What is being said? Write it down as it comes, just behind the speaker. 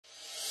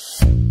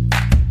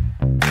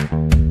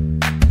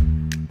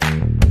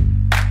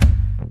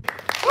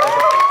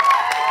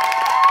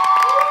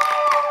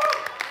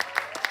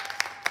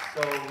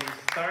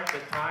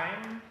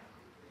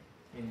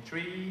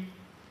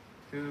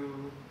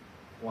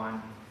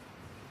one.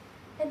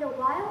 In the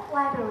wild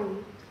library,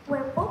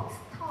 where books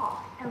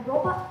talk and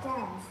robots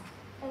dance,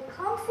 a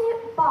clumsy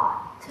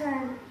bot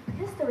turned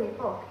history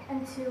book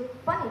into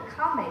funny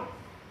comic,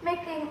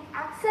 making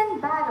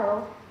accent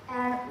battle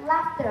and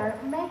laughter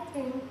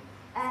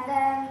and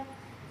then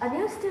a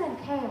new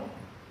student came.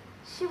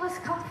 She was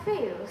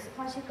confused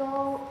when she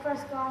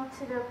first gone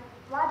to the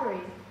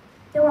library.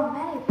 There were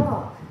many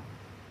books,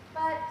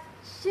 but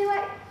she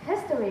liked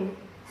history,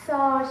 so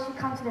she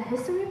come to the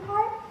history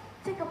part,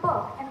 take a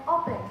book and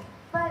open,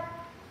 but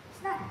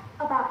it's not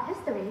about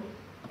history,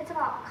 it's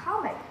about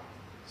comic.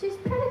 She's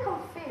pretty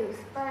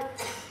confused, but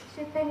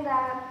she thinks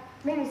that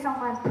maybe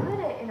someone put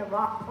it in the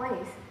wrong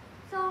place.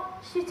 So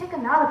she take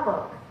another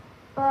book,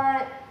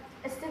 but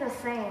it's still the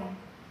same.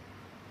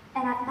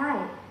 And at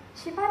night,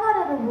 she find out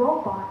that the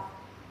robot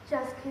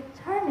just keep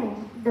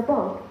turning the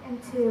book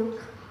into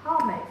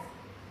comics.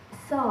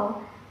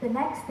 So the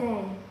next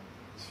day,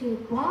 she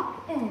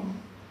walked in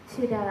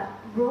to the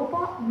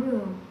robot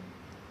room,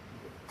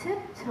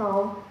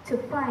 tiptoe to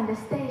find the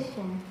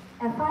station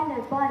and find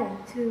a button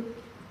to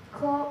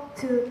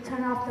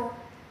turn off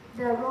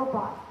the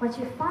robot. When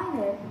she find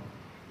it,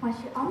 when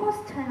she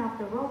almost turn off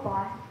the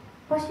robot,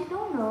 what she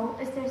don't know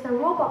is there's a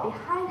robot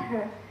behind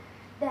her.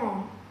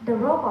 Then the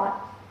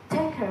robot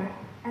take her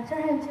and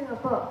turn her into a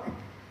book.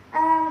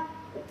 And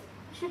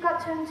she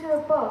got turned into a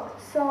book.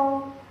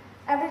 So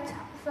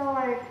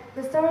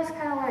the story is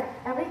kind of like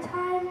every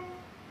time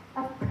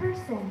a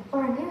person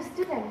or a new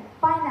student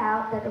find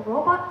out that the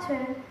robot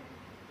turn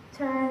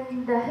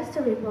the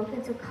history book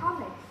into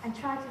comic and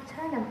try to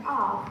turn them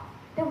off,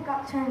 they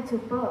got turned into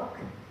book.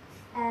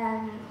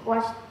 And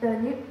what the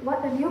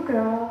new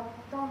girl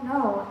don't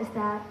know is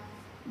that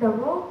the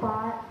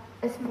robot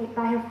is made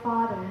by her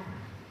father,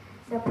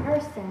 the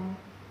person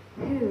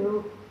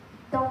who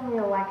don't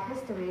really like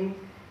history,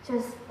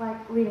 just like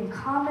reading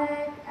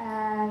comic.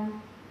 And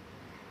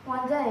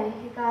one day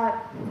he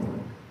got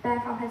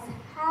banned from his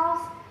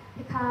house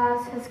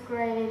because his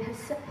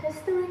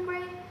history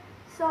grade,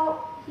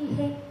 so he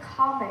hate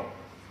comic.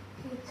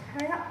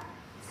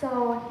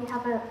 So he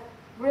have a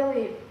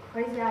really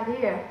crazy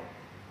idea,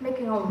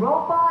 making a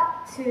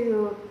robot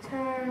to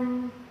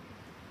turn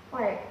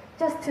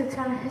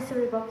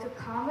history book to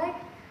comic,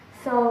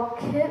 so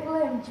kids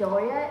will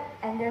enjoy it,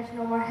 and there's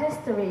no more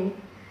history,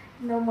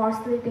 no more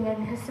sleeping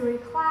in history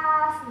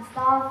class and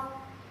stuff.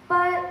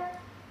 But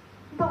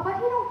what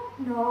he don't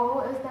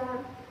know is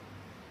that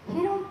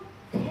he don't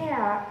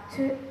care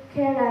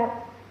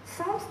that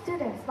some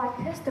students like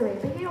history,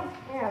 but he don't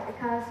care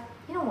because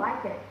he don't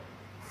like it.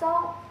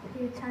 So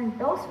he turned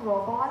those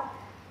robots,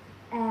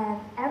 and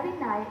every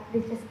night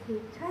they just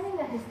keep turning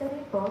the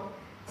history book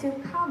to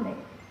comic.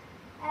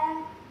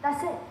 And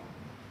that's it.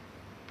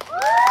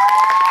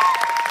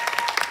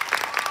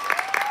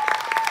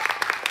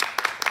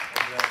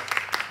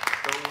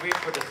 So we wait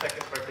for the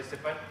second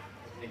participant.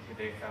 I think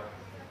they have,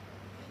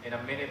 in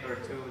a minute or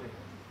two,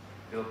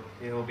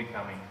 he will be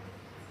coming.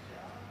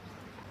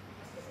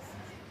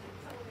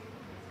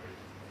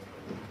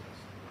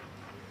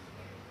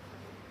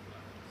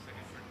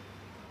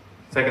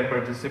 Second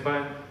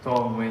participant,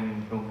 Tom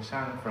Win Tung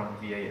Shang from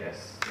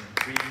VAS. In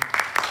 3,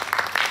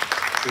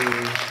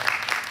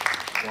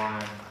 2,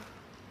 1,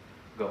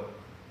 go.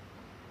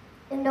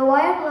 In the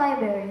wild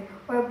library,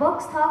 where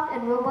books talk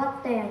and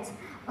robots dance,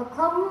 a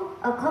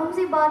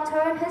clumsy bot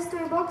turned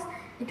history books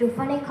into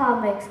funny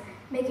comics,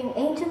 making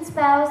ancient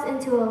spells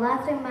into a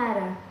laughing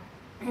matter.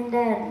 And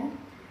then,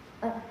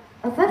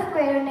 a fifth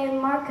grader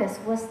named Marcus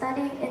was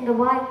studying in the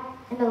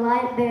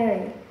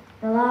library,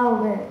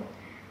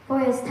 for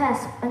his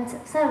test, and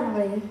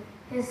suddenly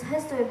his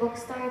history book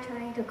started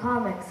turning to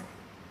comics.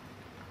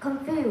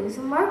 Confused,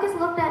 Marcus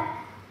looked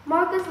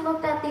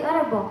at the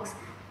other books,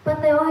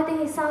 but the only thing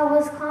he saw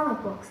was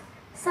comic books.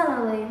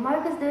 Suddenly,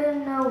 Marcus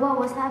didn't know what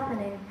was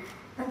happening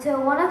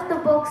until one of the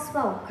books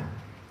spoke.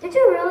 "Did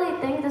you really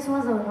think this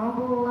was a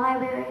normal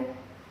library?"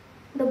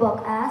 the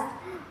book asked.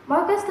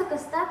 Marcus took a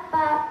step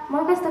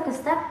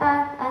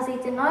back as he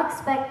did not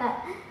expect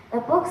that the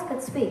books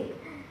could speak.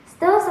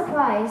 Still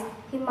surprised,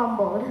 he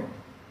mumbled,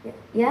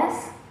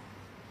 "Yes?"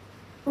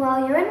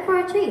 "Well, you're in for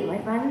a treat, my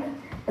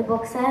friend," the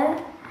book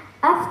said.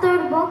 After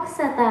the book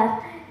said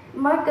that,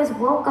 Marcus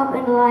woke up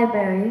in the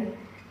library,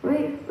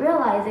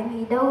 realizing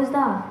he dozed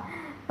off.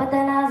 But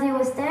then as he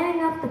was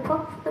standing up to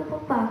put the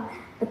book back,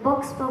 the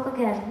book spoke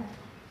again.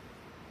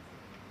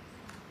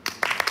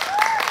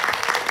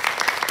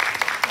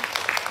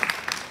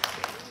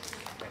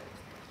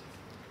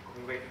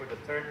 We wait for the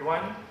third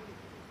one.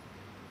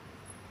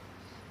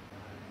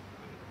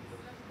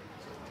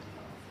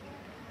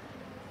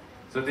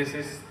 So this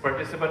is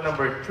participant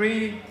number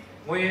 3,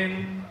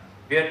 Nguyen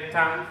Viet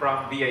Tang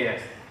from VAS.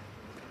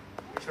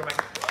 Raise your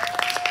mic.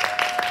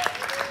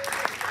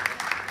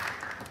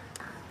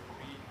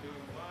 3, 2,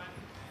 1.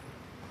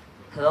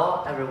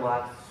 Hello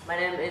everyone, my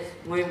name is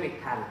Nguyen Viet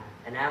Thanh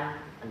and I'm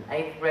an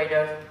 8th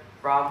grader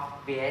from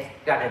VS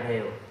Garden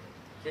Hill.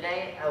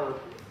 Today I will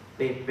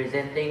be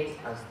presenting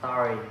a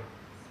story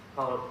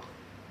called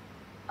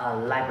A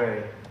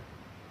Library.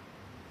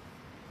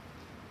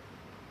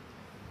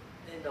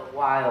 In the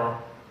wild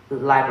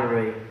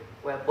library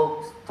where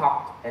books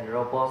talked and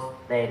robots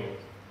danced,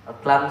 a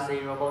clumsy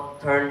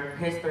robot turned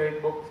history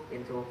books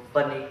into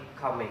funny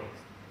comics,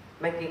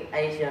 making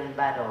ancient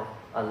battles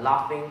a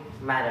laughing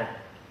matter.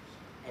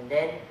 And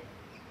then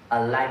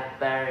a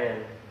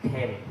librarian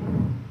came.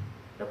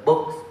 The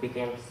books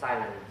became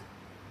silent,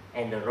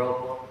 and the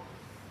robot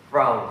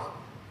froze,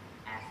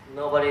 as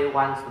nobody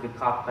wants to be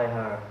caught by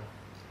her.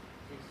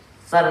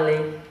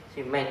 Suddenly,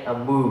 she made a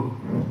move.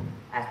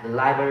 As the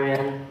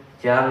librarian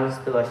jumps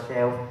to a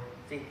shelf,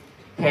 she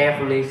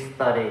carefully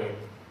studied it.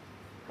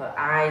 Her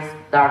eyes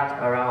darted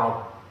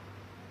around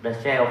the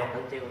shelf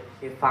until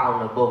she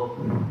found a book.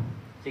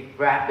 She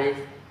grabbed it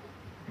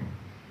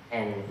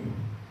and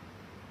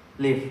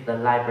left the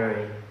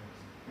library.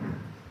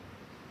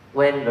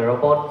 When the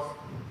robots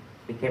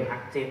became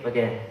active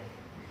again,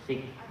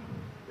 the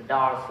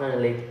door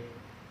suddenly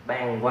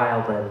banged wide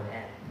open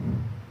and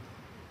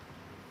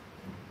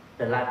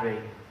the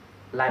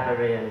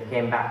librarian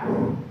came back.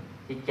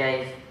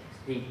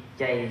 She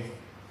chased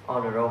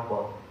all the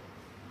robots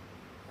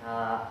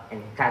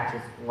and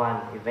catches one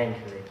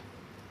eventually.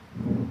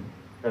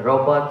 The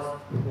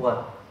robot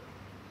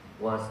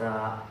was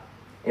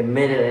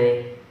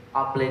immediately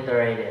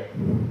obliterated,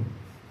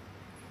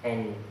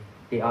 and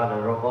the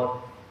other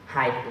robot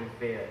hid in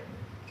fear.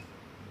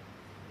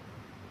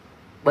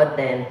 But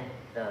then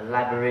the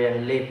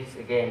librarian lives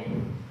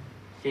again.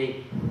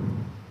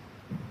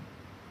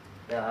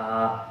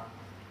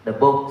 The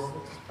books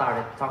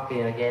started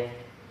talking again,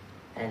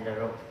 and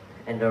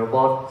the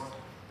robots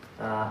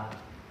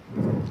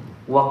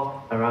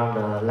walked around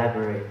the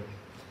library.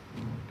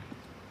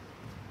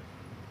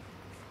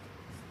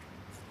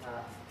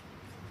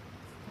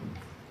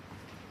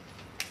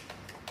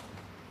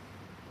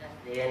 That's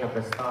the end of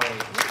the story.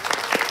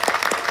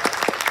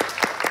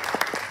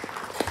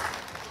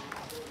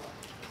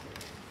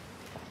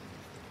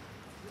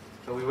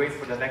 So we wait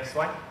for the next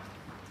one.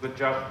 Good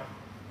job.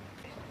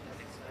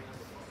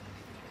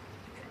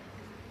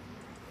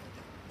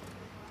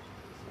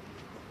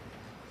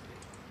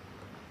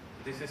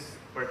 This is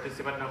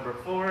participant number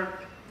 4,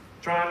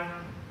 Tran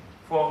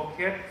Phuong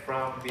Kiet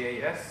from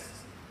BAS.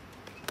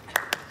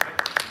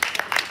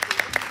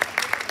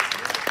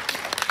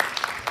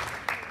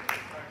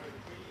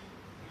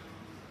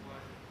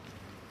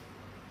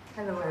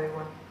 Hello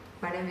everyone,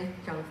 my name is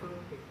Trần Phương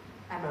Kiệt.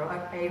 I'm a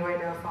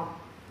writer from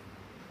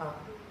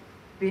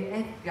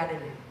VS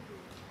Gardening.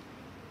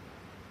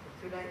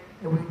 Today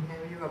I will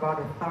tell you about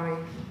the story.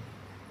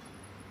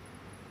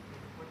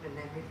 What the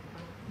name is?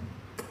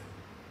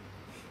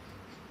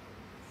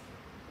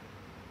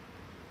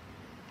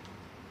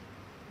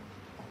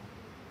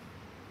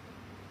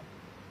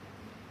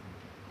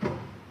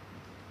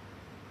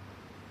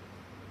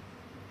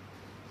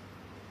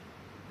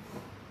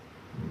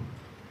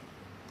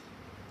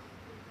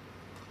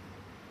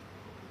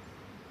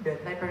 The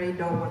library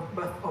door was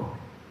burst open,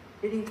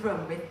 leading to a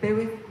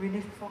mysterious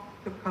greenish fog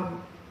to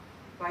come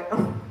right up,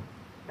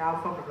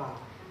 down from the ground.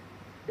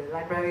 The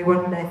library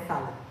was dead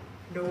silent.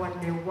 No one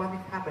knew what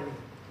is happening.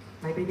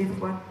 Maybe this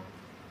one,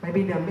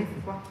 maybe the mist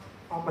was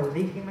from a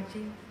leaking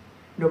machine.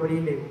 Nobody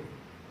knew.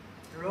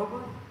 The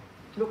robots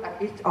looked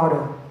at each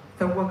other.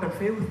 Some were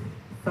confused,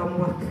 some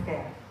were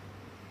scared.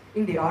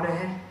 In the other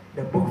hand,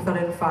 the book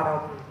suddenly fell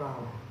out to the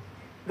ground,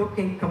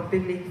 looking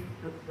completely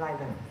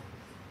lifeless.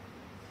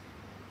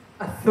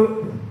 As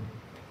soon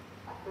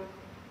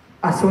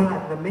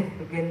as the mist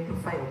began to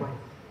fade away,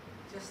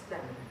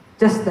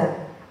 just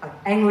then, an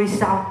angry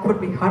sound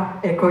could be heard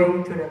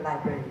echoing to the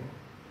library.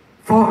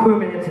 For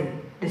humanity,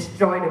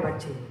 destroy the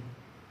machine.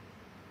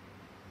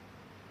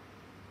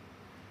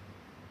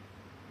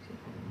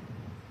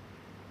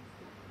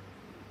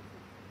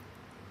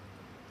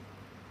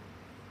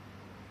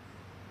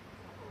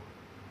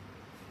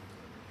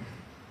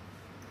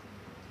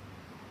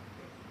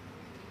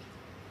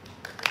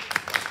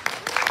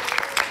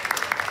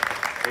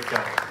 Great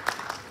job.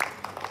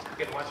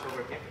 You can watch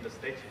over here on the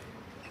stage.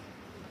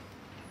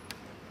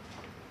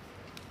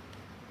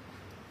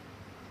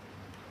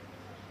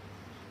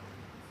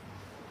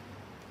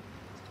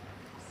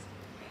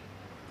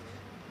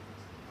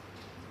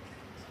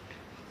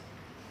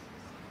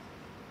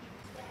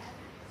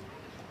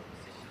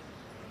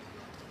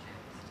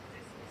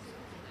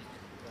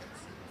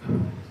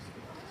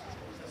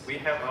 We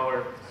have our,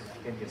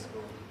 you can just go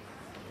to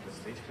the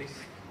stage, please.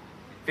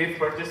 5th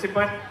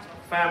participant,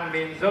 Pham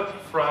Minh Duc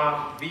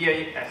from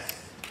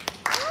VAS.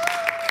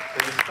 So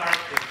you start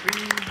in 3,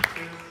 2,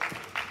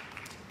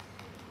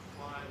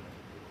 1,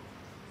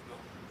 go.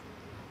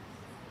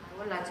 I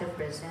would like to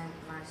present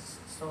my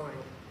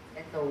story.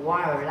 In the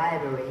wild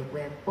library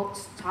where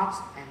books talks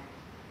and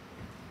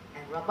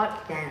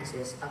robot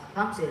dances, a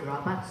clumsy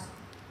robots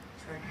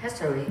turn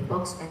history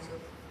books into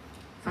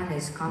funny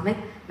comic,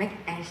 make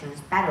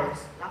ancient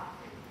battles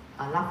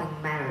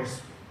laughing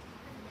matters.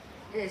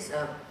 It is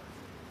a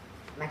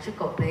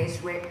magical place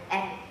where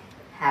anything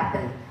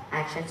happens.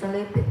 I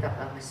gently picked up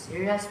a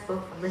mysterious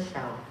book from the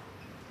shelf.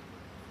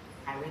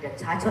 I read the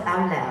title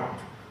out loud.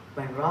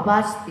 When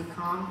robots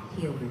become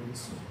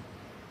humans.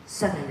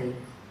 Suddenly,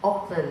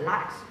 all the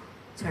lights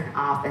turned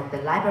off and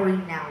the library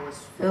now was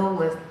filled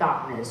with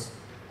darkness.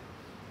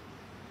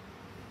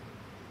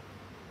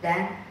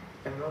 Then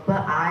the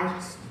robot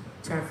eyes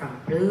turned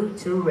from blue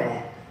to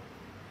red.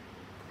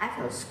 I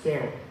felt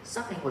scared.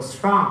 Something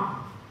was wrong.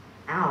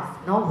 Out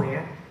of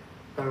nowhere,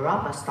 the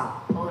robot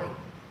stopped pulling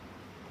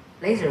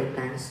laser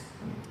guns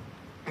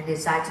and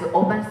decided to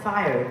open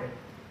fire.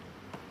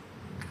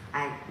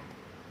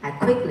 I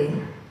quickly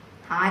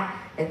hid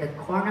in the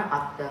corner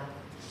of the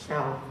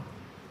shelf.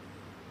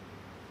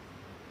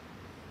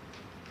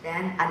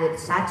 Then I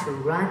decided to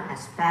run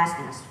as fast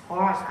and as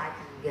far as I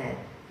can get.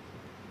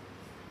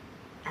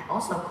 I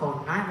also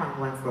called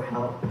 911 for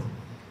help.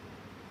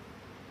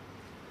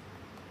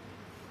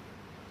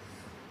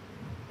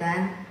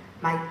 Then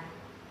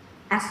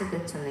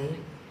accidentally,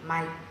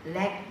 my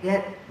leg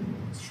get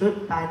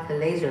shot by the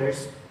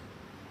lasers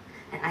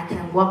and I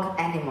can't walk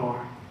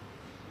anymore.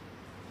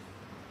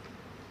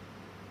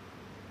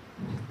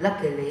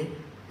 Luckily,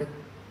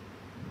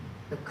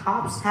 the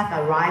cops have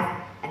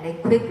arrived and they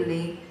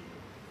quickly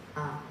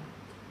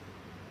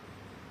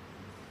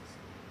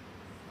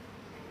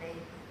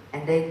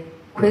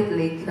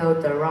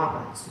killed the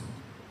robots.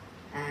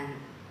 And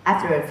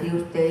after a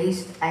few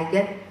days, I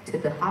get to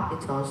the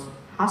hospitals,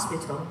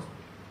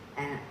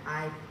 and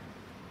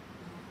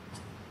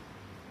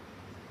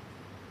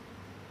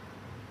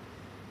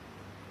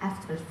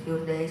after a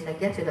few days, I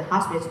get to the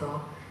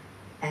hospital,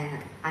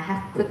 and I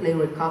have quickly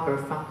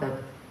recovered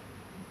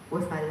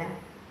with my leg.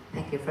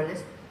 Thank you for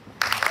listening.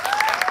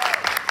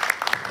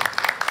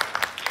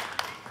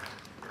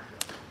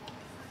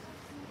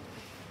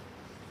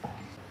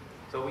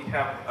 So we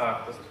have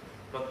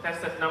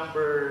contestant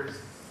number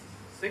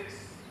 6.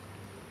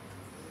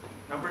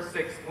 Number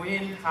 6,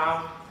 Nguyen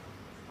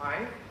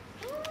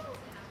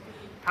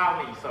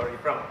Hami, sorry,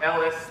 from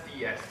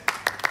LSTS.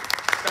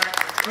 Start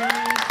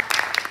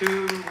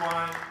in 3, 2,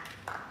 1.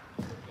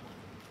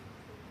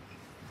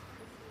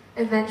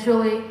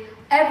 Eventually,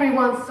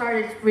 everyone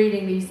started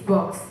reading these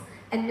books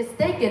and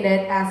mistaken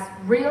it as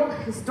real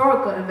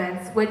historical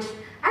events, which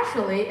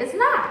actually is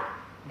not.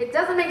 It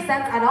doesn't make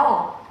sense at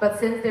all, but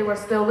since they were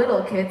still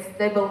little kids,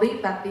 they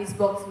believed that these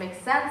books make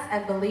sense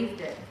and believed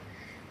it.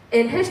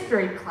 In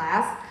history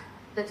class,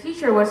 the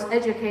teacher was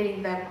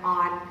educating them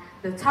on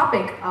the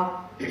topic of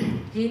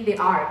Jeanne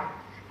d'Arc,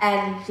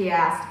 and she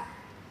asked,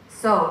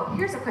 so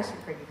here's a question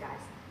for you guys.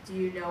 Do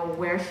you know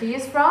where she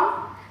is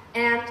from?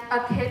 And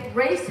a kid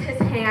raised his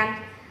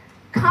hand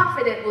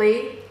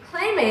confidently,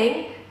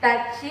 claiming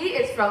that she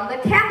is from the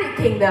Candy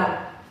Kingdom.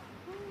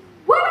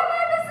 What on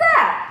earth is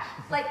that?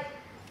 Like,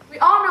 we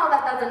all know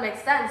that doesn't make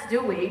sense,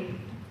 do we?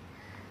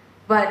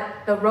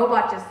 But the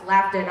robot just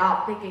laughed it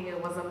off, thinking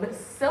it was a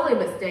silly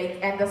mistake,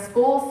 and the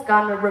school's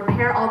gonna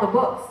repair all the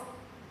books.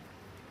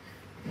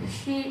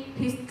 He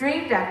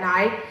dreamed at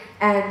night,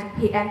 and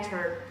he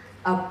entered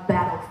a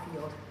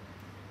battlefield.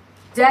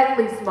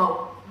 Deadly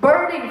smoke,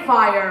 burning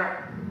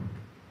fire,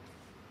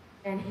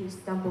 and he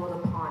stumbled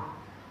upon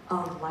a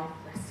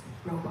lifeless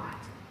robot.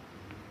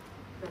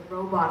 The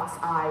robot's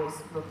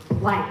eyes were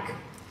blank.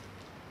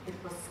 It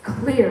was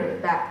clear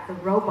that the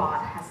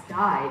robot has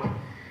died.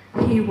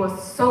 He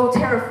was so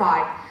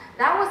terrified.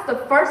 That was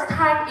the first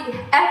time he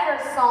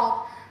ever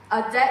saw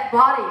a dead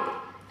body,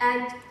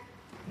 and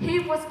he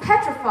was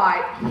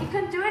petrified. He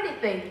couldn't do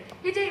anything.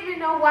 He didn't even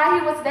know why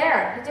he was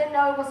there. He didn't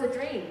know it was a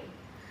dream.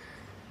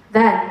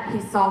 Then he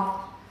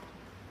saw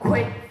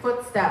quick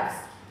footsteps.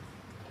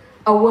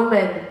 A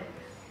woman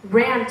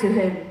ran to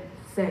him,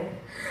 saying,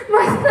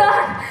 "My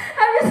son!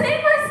 Have you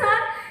seen my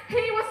son?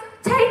 He was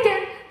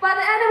taken by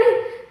the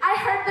enemy. I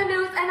heard the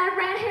news and I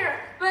ran here,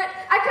 but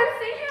I couldn't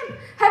see him.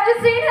 Have you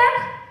seen him?"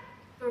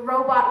 The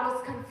robot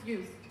was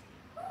confused.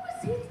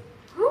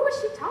 Who was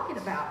she talking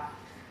about?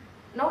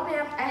 "No,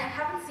 ma'am, I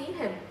haven't seen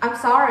him. I'm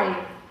sorry."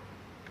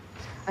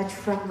 A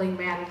trembling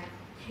man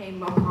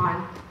came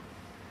upon.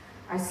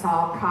 "I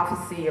saw a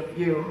prophecy of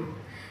you.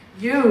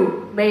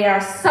 You made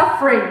our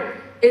suffering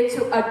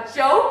into a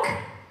joke?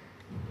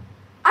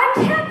 I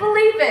can't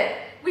believe it.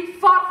 We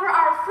fought for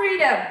our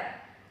freedom.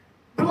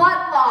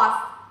 Blood lost,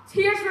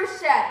 tears were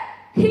shed,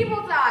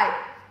 people died.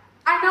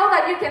 I know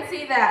that you can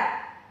see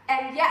that.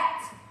 And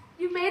yet,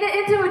 you made it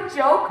into a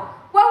joke?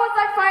 What was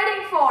I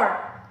fighting for?"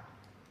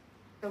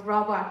 The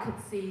robot could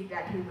see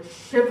that he was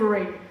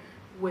shivering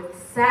with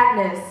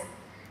sadness,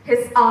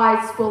 his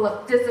eyes full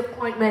of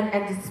disappointment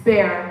and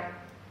despair.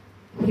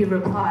 He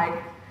replied,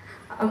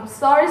 "I'm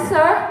sorry,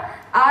 sir.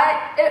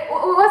 It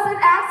was an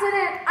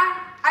accident.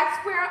 I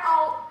swear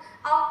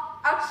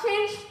I'll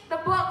change the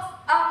books.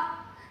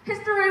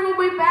 History will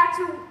be back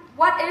to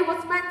what it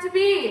was meant to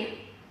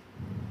be."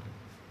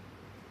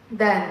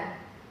 Then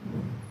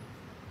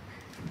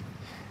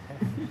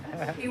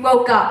he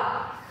woke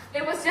up.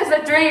 It was just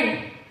a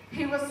dream.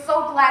 He was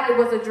so glad it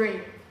was a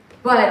dream.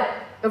 But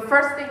the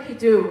first thing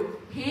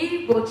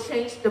he will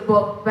change the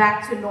book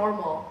back to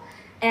normal.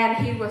 And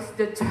he was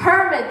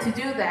determined to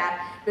do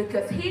that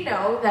because he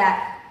knows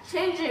that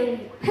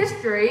changing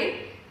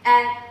history,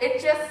 and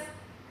it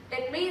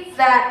means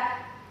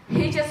that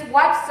he just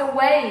wipes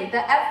away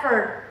the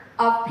effort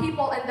of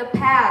people in the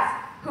past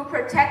who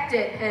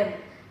protected him.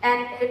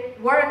 And if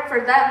it weren't for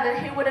them,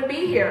 then he wouldn't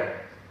be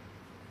here.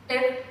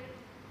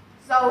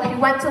 So he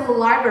went to the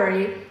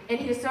library and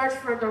he searched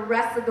for the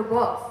rest of the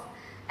books.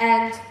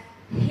 And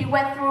he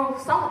went through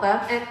some of them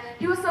and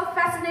he was so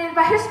fascinated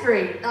by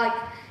history. Like,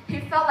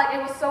 he felt like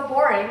it was so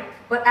boring,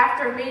 but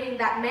after meeting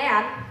that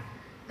man,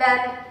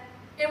 then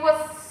it was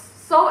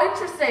so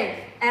interesting.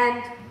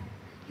 And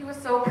he was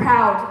so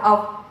proud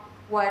of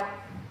what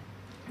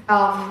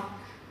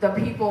the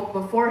people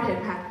before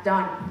him had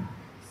done.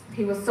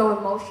 He was so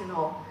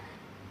emotional.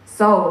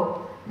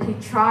 So he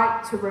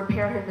tried to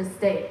repair his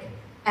mistake.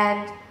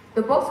 And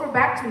the books were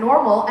back to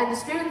normal, and the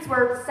students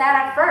were sad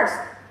at first.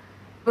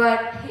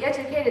 But he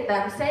educated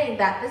them, saying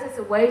that this is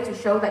a way to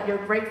show that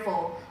you're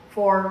grateful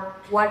for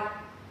what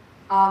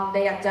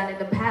they have done in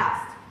the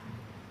past.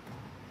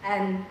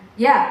 And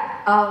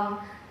yeah,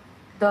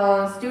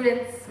 the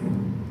students,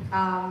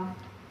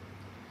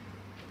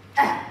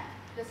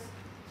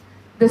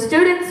 the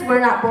students were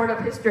not bored of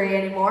history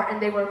anymore, and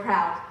they were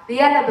proud. The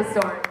end of the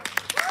story.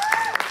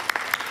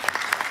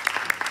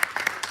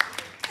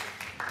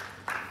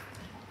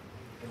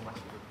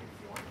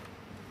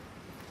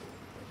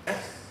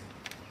 Yes.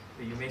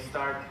 So you may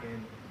start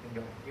in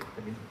your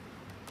give me.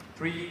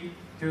 3,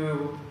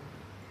 2,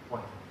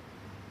 1.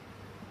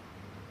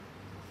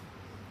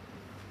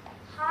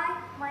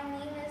 Hi, my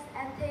name is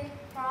Ante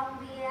from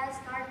VS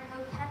Garden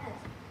Hill campus,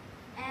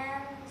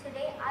 and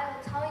today I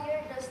will tell you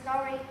the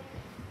story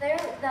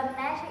through the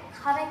magic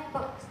comic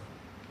books.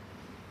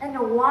 In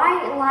the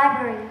wide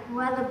library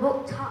where the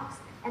book talks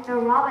and the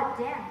robot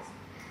dance,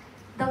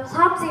 the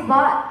clumsy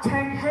bot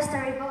turned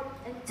history book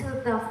into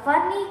the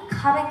funny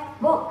comic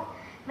book,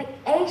 make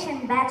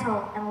ancient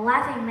battle and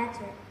laughing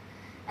matter.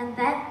 And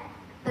then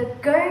the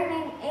girl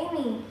named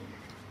Amy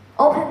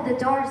opened the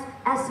doors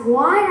as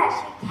wide as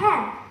she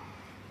can.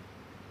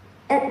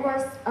 It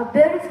was a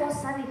beautiful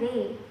sunny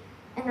day.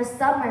 In the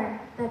summer,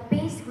 the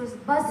bees was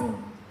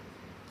buzzing.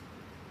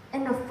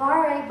 In the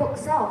faraway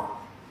bookshelf,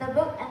 the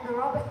book and the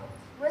robot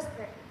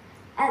whispered,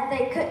 and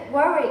they could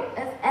worry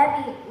if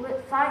Amy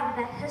would find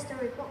that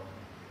history book.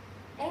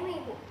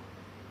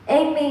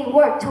 Amy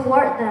worked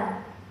toward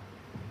them.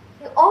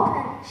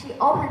 She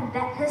opened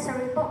that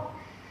history book,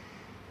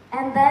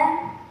 and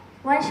then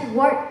when she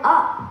worked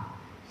up,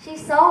 she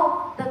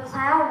saw the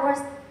cloud was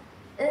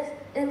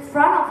in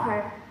front of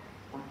her.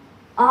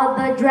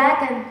 The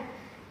dragon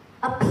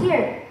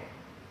appeared.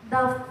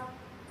 The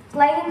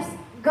flames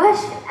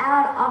gushed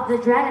out of the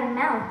dragon's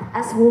mouth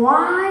as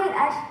wide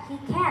as he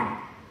can.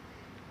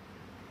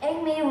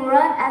 Amy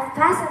ran as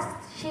fast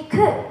as she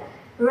could,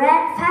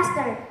 ran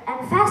faster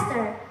and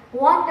faster,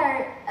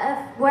 wondered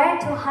if where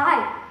to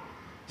hide.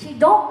 She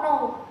don't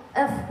know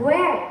if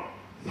where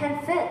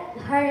can fit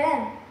her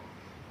in.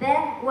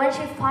 Then when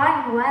she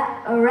found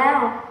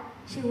around,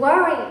 she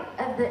worried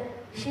if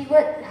she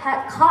would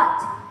have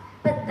caught.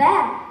 But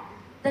then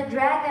the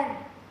dragon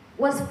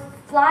was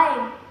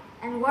flying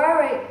and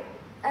worried,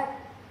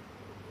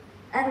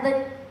 and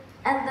the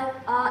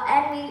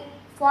enemy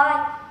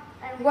flying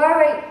and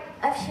worried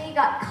if she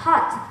got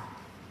caught.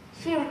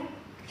 She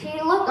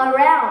looked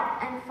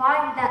around and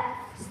found that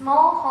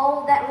small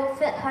hole that will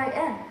fit her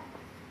in.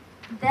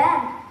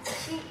 Then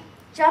she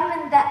jumped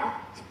in that.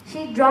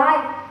 She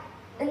drive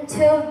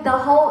into the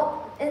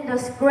hole in the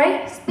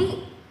great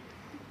speed.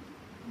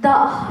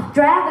 The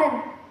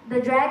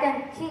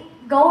dragon keep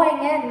going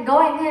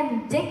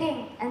in,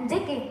 digging and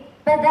digging,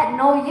 but that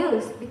no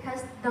use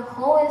because the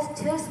hole is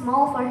too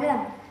small for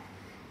him.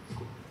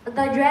 The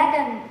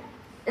dragon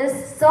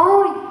is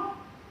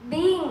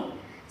being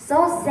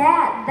so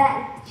sad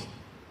that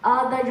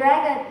the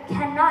dragon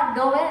cannot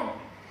go in.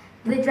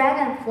 The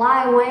dragon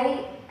fly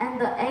away,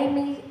 and the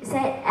Amy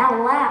said out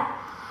loud,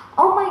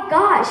 "Oh my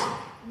gosh,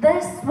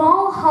 this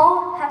small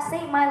hole have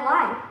saved my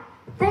life.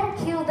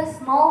 Thank you, the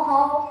small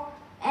hole,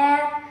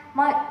 and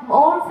my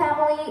whole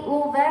family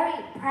will very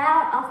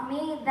proud of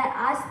me that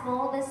I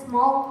swallowed this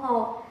small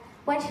hole."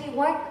 When she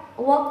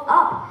woke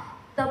up,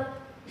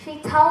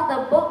 she told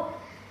the book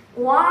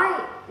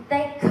why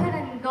they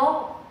couldn't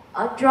go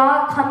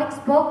draw comics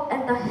book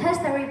and the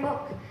history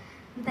book.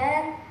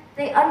 Then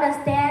they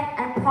understand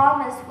and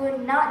promise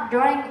would not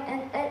drawing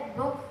in it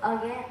book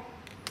again.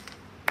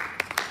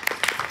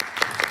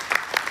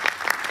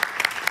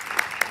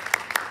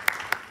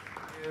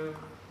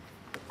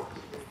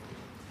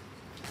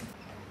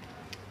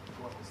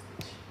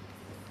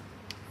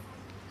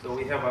 So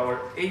we have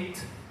our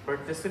 8th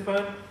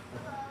participant,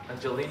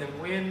 Angelina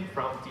Nguyen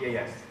from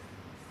TAS.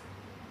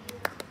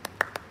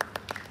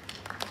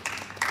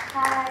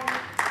 Hi,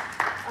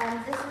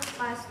 this is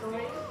my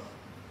story.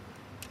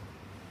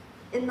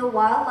 In the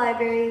wild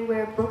library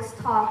where books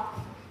talk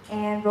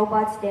and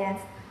robots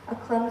dance, a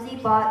clumsy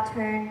bot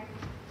turned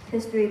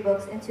history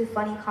books into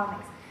funny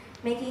comics,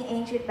 making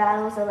ancient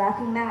battles a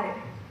laughing matter.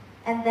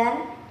 And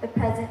then the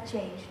present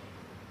changed.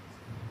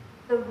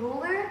 The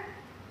ruler,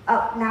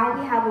 now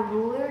we have a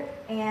ruler,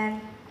 and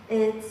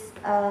it's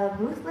a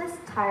ruthless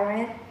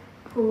tyrant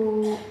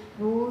who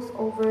rules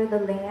over the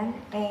land,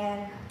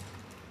 and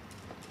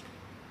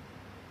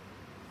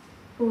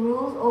who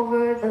rules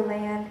over the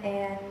land,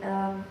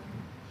 and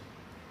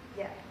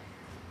yeah.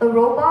 The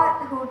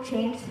robot who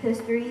changed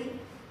history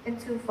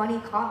into funny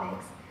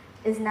comics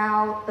is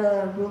now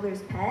the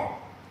ruler's pet.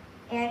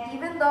 And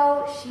even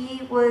though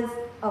she was,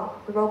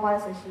 the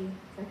robot is a she.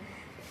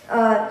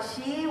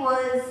 She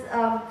was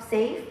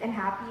safe and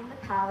happy in the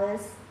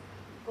palace,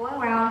 going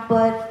around,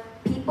 but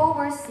people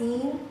were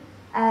seen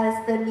as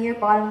the near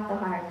bottom of the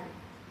hierarchy.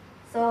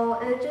 So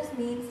it just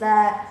means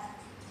that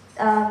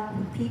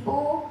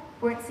people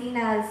weren't seen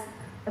as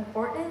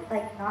important,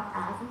 like not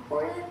as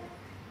important.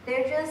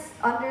 They're just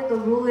under the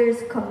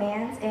ruler's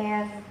commands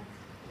and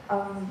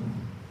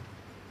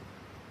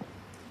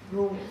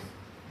rules,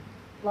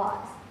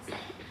 laws.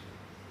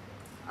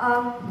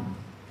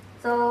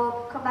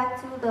 So come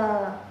back to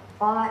the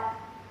bot.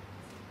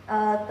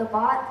 The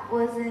bot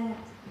wasn't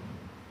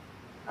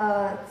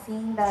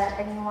seeing that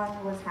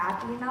anyone was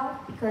happy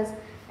enough because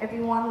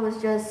everyone was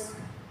just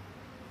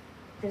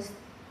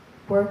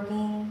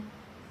working,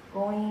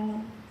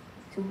 going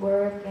to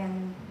work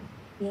and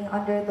being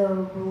under the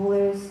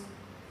ruler's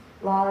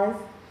laws.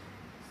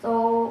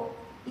 So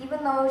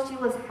even though she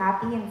was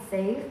happy and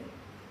safe,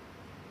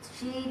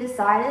 she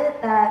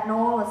decided that no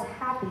one was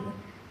happy.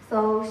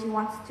 So she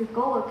wants to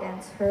go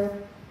against her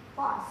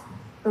boss,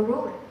 the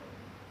ruler.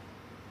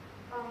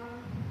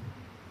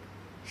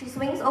 She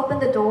swings open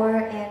the door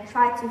and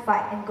tries to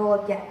fight and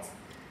go against.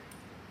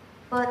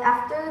 But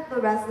after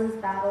the restless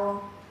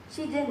battle,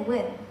 she didn't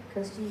win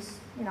because she's,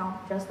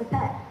 just a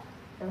pet,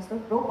 just a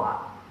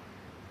robot.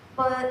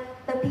 But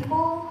the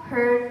people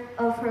heard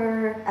of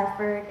her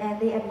effort and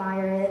they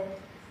admire it.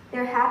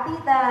 They're happy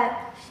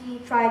that she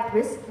tried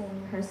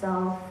risking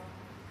herself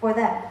for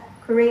them,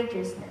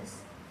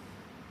 courageousness.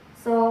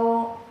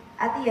 So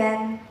at the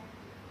end,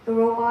 the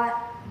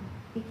robot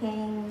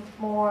became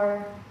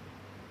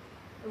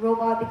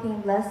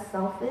less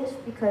selfish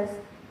because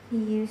she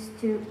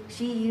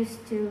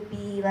used to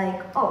be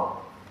like,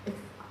 oh, if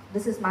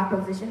this is my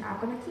position, I'm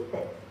gonna keep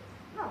it.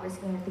 I'm not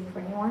risking anything for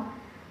anyone.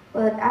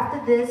 But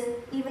after this,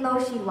 even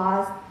though she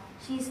lost,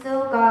 she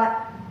still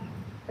got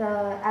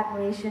the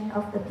admiration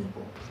of the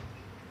people.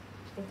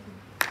 Thank you.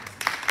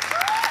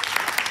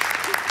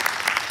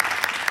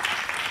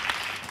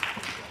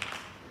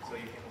 So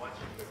you can watch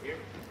it over here,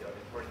 the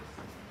auditorium.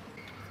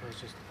 So it's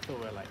just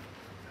over like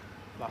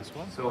last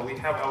one. So we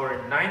have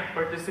our ninth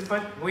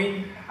participant,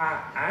 Nguyen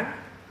Ha An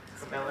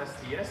from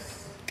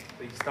LSTS.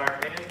 Please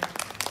start in.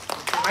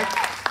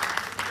 Mike.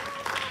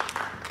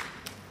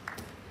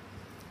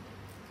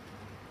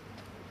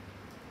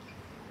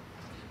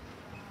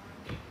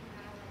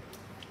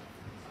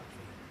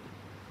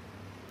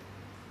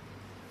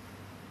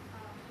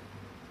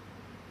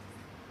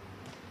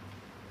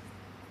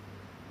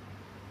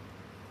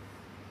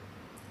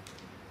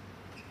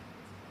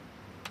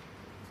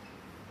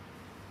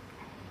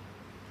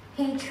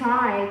 He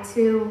tried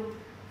to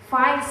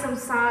find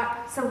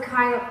some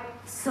kind of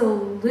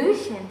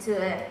solution to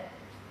it.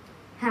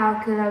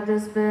 How could have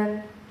this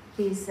been?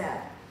 He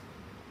said.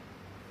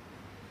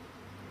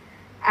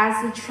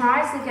 As he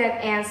tries to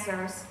get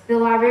answers, the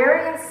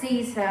librarian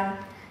sees him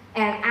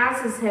and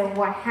asks him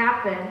what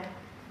happened.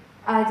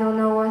 I don't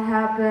know what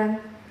happened,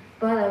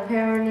 but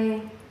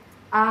apparently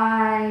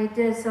I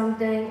did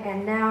something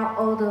and now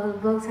all the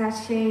books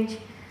has changed.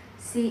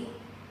 See,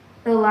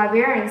 the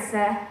librarian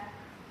said,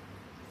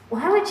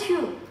 why would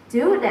you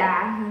do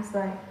that? He's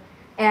like,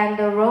 and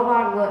the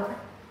robot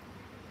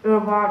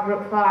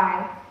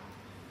replied,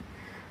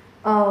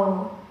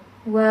 oh,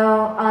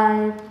 well,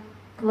 I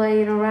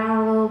played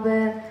around a little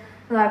bit.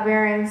 The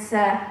librarian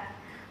said,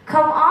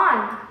 come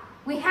on,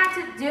 we have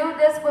to do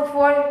this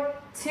before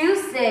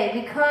Tuesday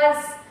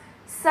because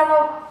some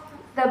of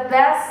the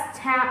best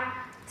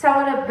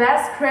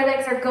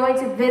critics are going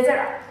to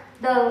visit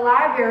the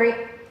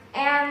library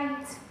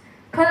and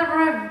put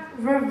a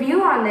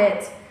review on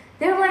it.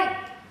 They're like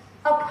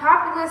a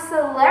popular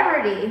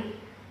celebrity.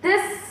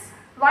 This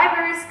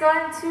library is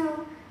going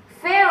to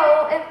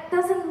fail. It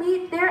doesn't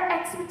meet their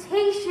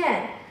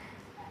expectation.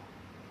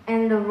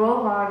 And the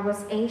robot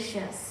was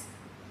anxious.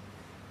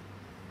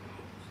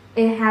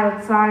 It had a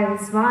thought in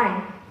its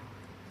mind.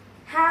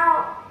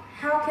 How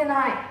can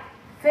I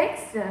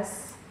fix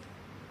this?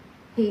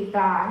 He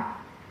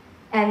thought.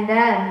 And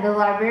then the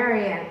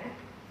librarian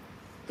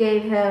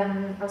gave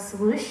him a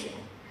solution.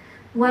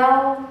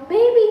 Well,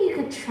 maybe you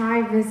could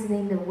try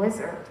visiting the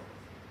wizard.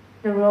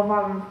 The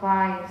robot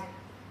replied.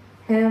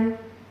 The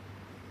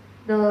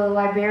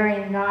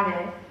librarian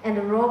nodded, and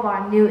the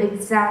robot knew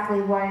exactly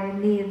what it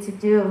needed to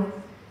do.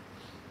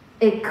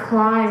 It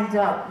climbed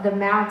up the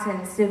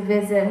mountains to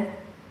visit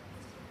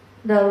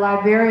the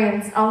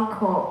librarian's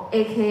uncle,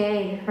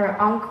 aka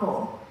her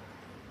uncle.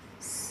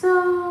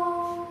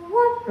 So,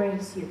 what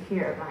brings you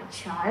here, my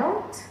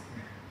child?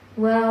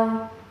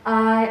 Well,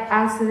 I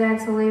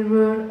accidentally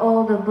ruined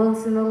all the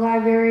books in the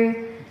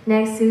library.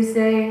 Next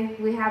Tuesday,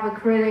 we have a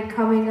critic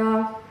coming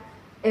up.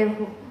 If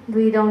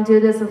we don't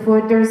do this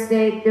before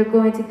Thursday, they're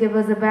going to give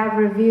us a bad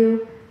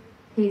review,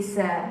 he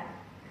said.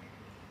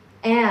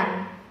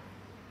 And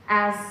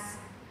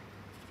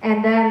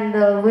then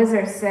the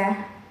wizard said,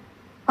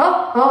 Ho,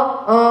 ho,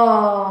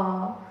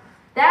 ho.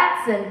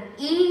 That's an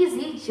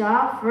easy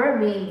job for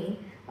me.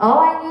 All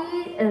I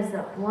need is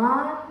a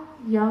blonde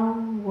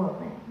young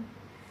woman.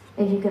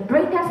 If you could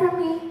bring that for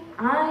me,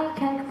 I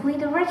can complete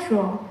the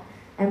ritual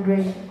and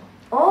bring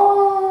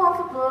all of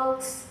the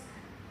books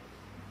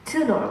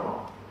to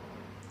normal,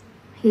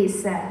 he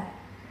said.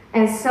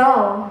 And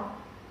so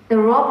the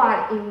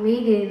robot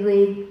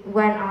immediately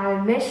went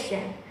on a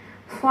mission,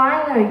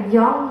 flying a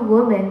young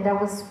woman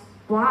that was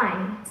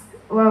blind,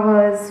 or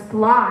was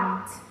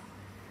blonde.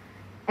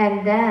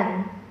 And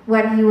then,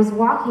 when he was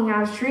walking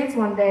on the streets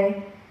one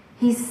day,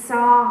 he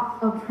saw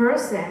a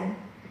person.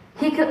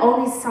 He could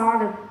only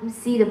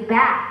see the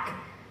back,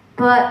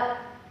 but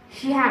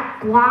she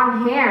had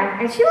blonde hair,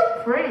 and she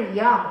looked pretty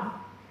young.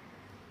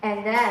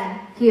 And then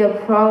he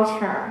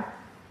approached her.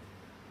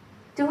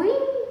 Do we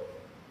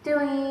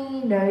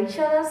know each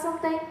other or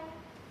something?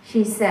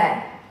 She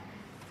said.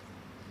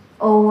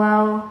 Oh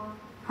well,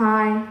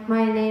 hi,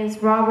 my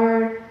name's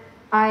Robert.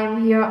 I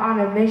am here on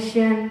a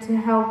mission to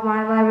help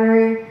my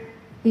library,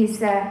 he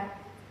said.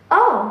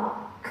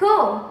 Oh,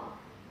 cool.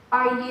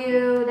 Are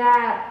you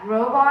that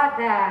robot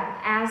that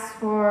asks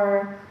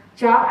for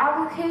job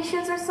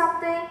applications or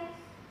something?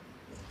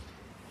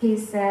 He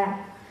said.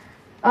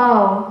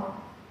 Oh,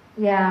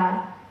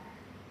 yeah.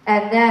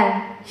 And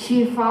then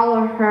she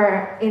followed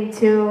her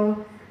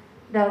into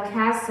the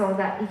castle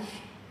that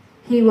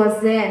he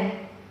was in.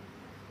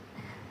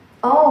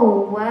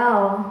 Oh,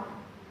 well,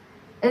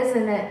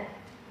 isn't it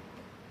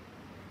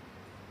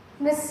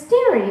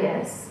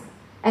mysterious?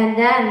 And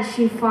then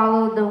she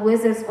followed the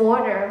wizard's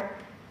order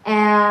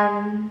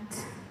and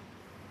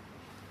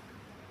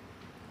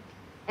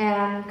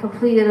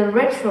completed a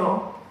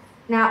ritual.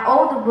 Now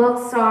all the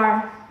books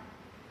are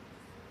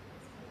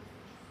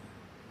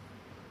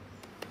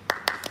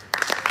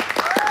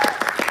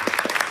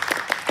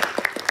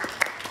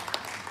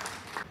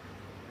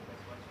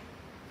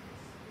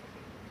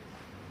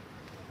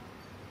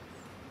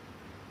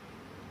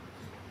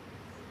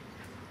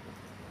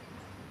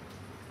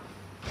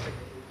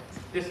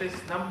This is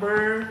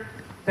number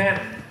 10,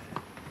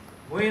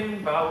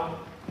 Nguyen Bao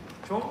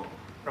Chung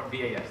from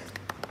VAS.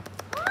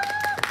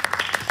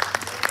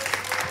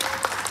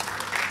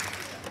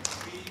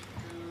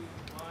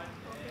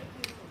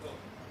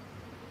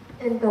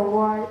 In the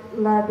wide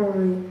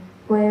library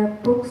where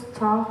books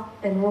talk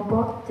and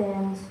robots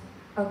dance,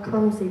 a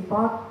clumsy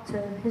bot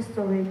turned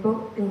history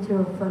book into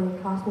a funny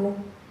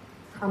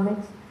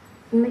comics,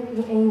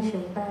 making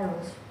ancient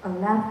battles a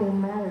laughing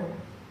matter.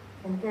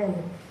 And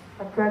then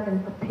a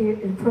dragon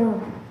appeared in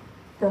front of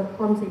the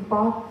clumsy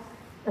bot.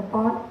 The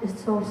bot is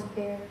so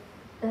scared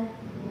that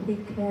he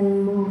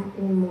can't move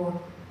anymore.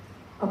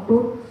 A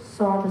book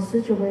saw the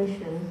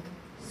situation,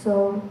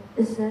 so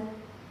it said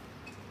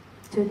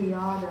to the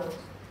others.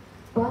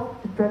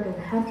 But the dragon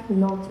had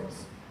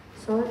noticed,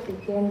 so it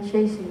began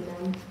chasing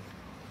them.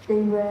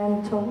 They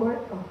ran toward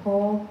a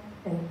hole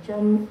and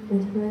jumped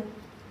into it.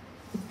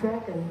 The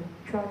dragon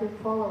tried to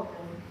follow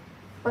them,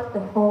 but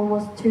the hole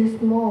was too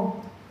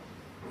small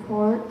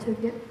for it to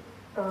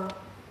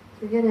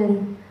get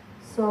in,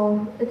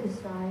 so it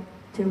decided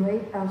to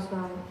wait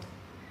outside.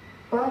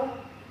 But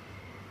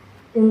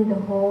in the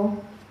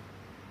hole,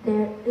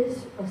 there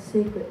is a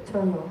secret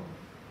tunnel,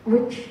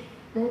 which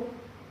led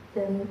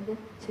them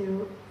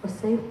to a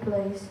safe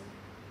place.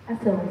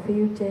 After a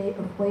few days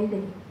of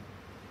waiting,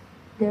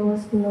 there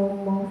was no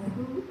more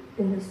food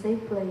in the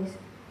safe place,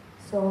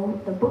 so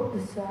the book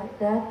decided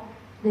that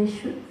they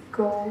should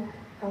go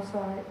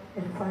outside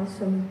and find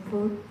some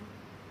food.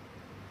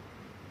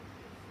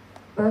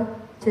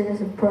 But to their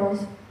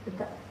surprise,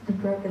 the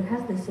dragon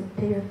has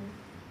disappeared.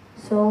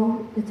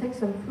 So they take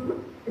some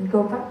food and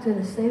go back to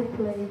the safe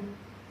place,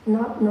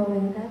 not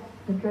knowing that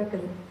the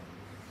dragon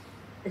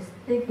is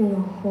digging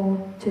a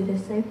hole to the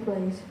safe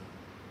place.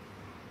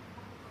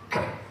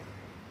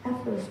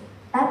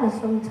 After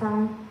some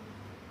time,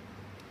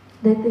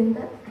 they think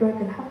that the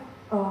dragon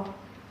have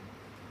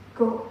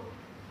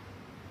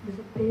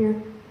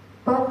disappeared,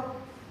 but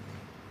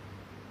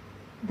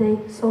they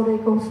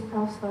go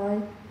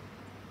outside.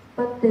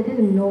 But they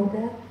didn't know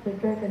that the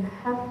dragon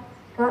had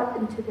got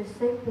into the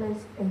safe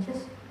place and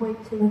just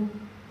waiting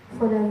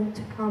for them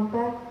to come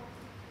back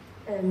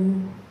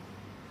and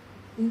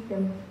eat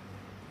them.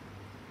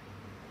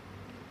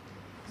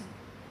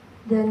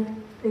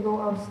 Then they go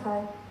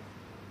outside.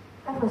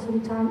 After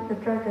some time, the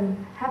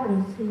dragon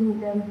haven't seen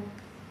them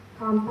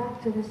come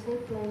back to the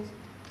safe place,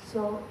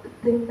 so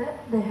they think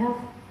that they have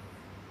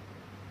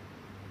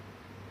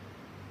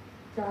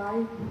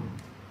died.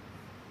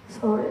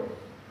 So it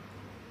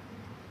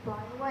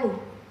fly away.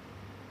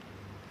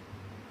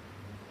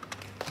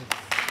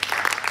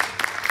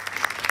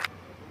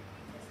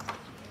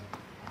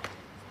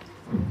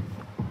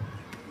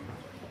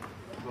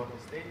 Go on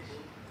stage.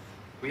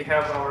 We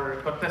have our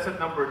contestant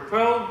number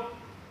 12,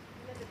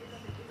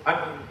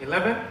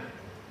 11,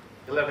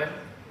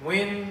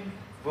 Nguyen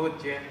Vu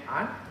Jien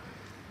An.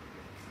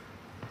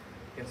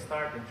 You can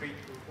start in 3, 2,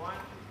 1.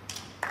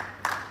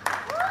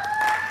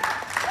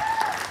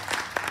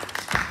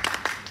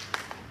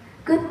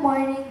 Good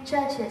morning,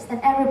 judges and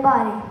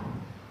everybody.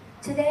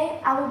 Today,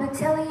 I will be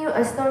telling you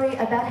a story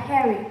about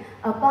Harry,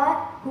 a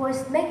bot who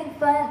was making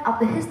fun of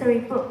the history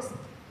books.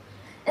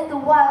 In the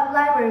wild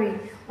library,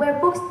 where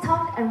books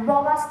talk and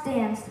robots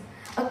dance,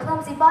 a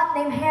clumsy bot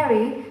named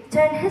Harry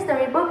turned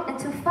history book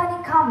into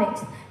funny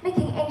comics,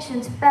 making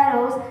ancient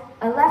battles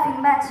a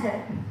laughing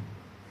matter.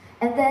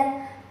 And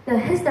then, the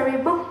history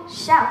book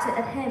shouted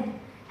at him,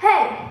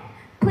 "Hey,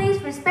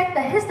 please respect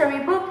the history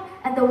book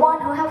and the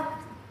one who have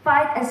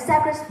fight and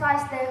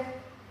sacrifice their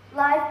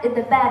life in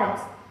the battles."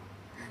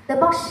 The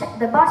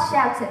bot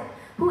shouted,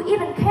 "Who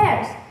even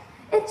cares?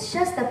 It's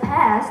just the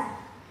past."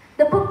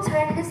 The book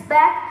turned his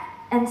back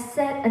and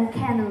said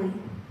uncannily,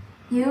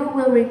 "You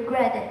will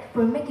regret it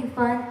for making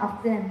fun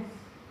of them."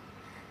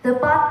 The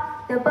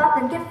bot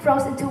then get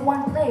frozen into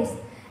one place.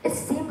 It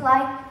seemed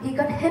like he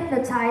got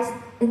hypnotized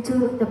into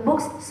the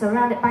books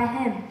surrounded by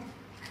him.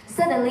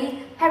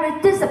 Suddenly, Harry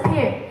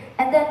disappeared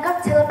and then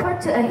got teleported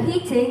to a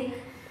heating,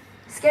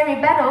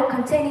 scary battle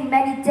containing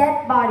many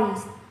dead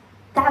bodies.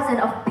 Thousands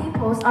of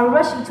people are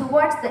rushing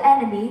towards the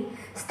enemy,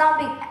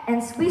 stomping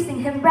and squeezing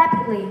him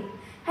rapidly.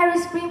 Harry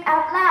screamed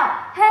out loud,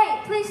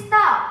 "Hey, please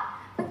stop!"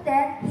 But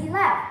then he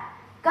laughed,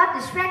 got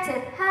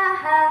distracted, ha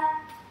ha.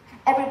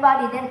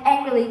 Everybody then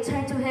angrily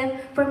turned to him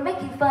for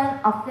making fun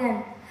of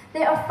them.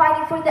 They are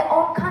fighting for their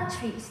own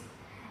countries.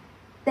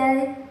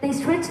 Then they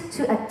switched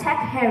to attack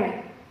Harry.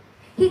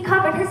 He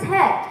covered his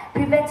head,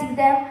 preventing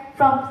them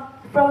from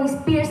throwing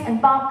spears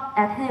and bombs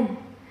at him.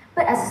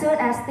 But as soon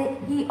as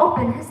he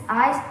opened his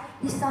eyes,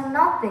 he saw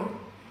nothing,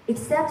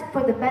 except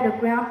for the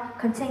battleground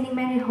containing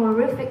many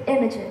horrific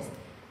images.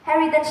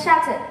 Harry then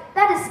shouted,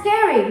 "That is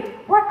scary!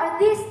 What are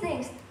these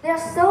things? They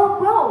are so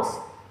gross!"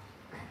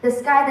 The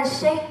sky then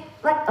shook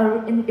like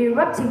an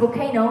erupting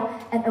volcano,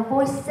 and a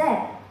voice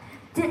said,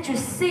 "Did you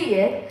see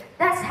it?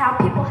 That's how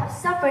people have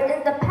suffered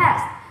in the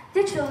past.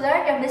 Did you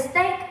learn your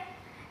mistake?"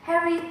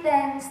 Harry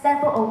then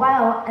stumbled a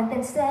while and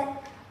then said,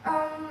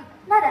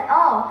 "Not at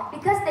all,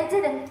 because they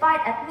didn't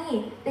fight at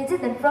me. They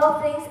didn't throw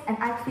things and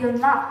I feel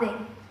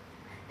nothing."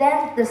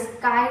 Then the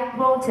sky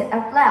groaned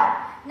out loud,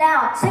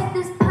 "Now take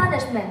this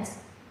punishment."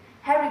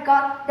 Harry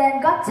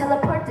then got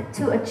teleported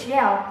to a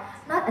jail,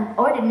 not an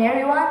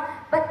ordinary one,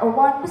 but a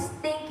one with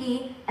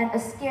stinky and a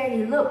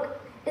scary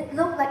look. It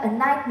looked like a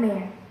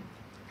nightmare.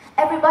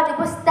 Everybody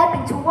was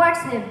stepping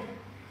towards him.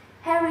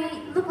 Harry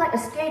looked like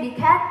a scaredy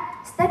cat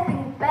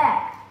stepping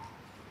back.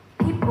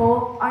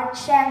 People are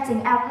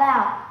chanting out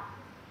loud,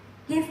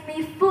 "Give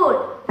me food,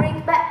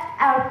 bring back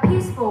our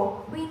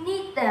peaceful, we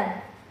need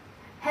them."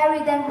 Harry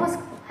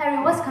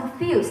was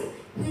confused.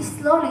 He's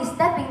slowly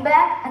stepping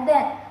back and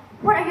then,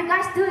 "What are you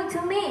guys doing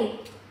to me?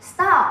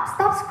 Stop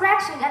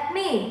scratching at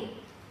me."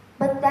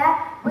 But that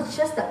was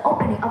just the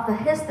opening of the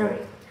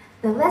history.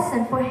 The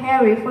lesson for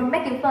Harry for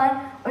making fun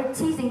or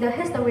teasing the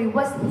history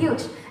was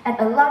huge and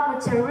a lot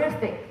more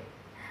terrific.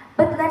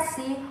 But let's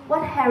see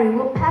what Harry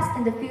will pass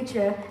in the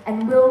future,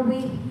 and will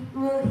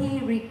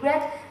he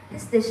regret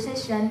his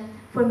decision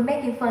for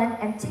making fun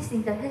and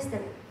teasing the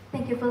history.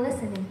 Thank you for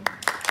listening.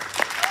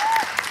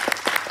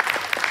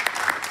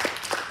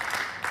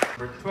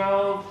 Number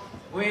 12,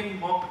 Win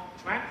Mok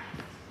Tran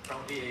from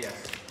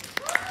VAS.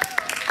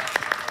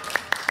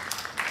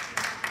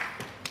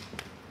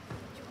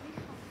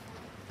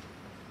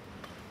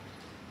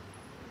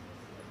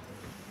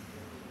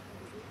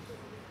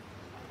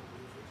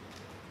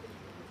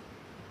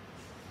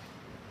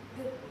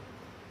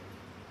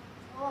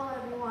 Hello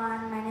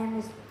everyone, my name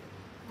is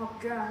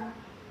Mok Jung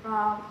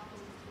from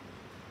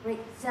grade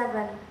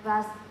 7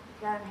 class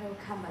Garden Hill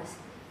campus.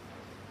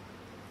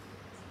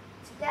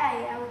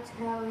 Today I will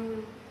tell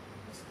you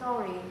a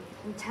story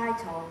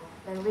entitled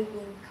The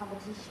Reading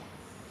Competition.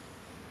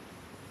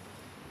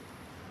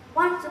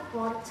 Once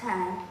upon a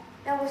time,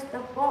 there was the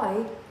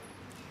boy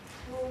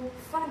who was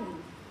funny.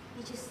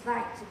 He just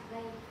liked to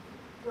play,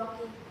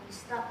 joking and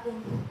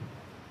stopping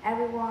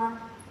everyone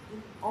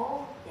in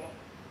all day.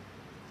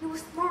 He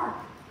was smart,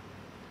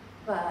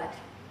 but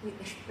he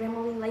was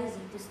extremely lazy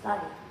to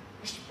study,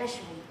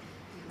 especially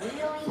he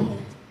really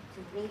hated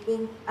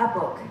reading a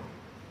book.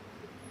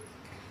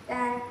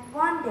 Then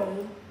one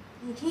day,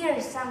 he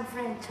heard some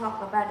friend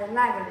talk about the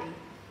library,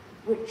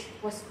 which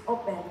was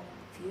open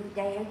a few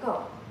days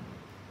ago.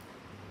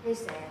 They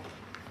said,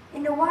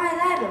 in the wild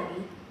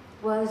library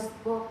was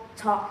book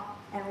talk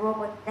and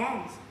robot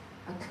dance,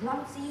 a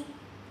clumsy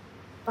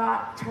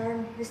but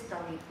turned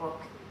history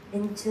book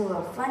into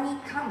a funny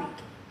comic,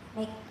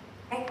 make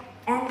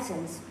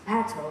ancient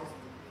battles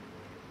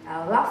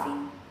a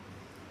laughing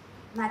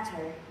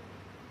matter,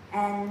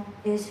 and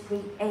is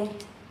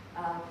create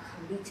a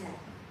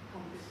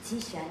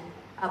competition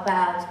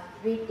about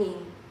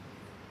reading.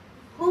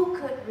 Who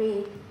could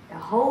read the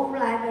whole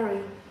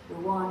library to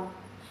won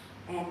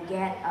and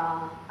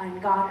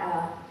got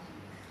a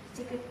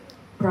secret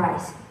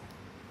prize.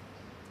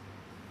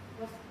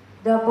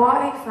 The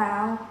boy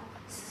found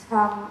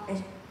some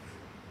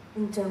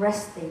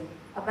interesting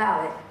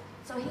about it,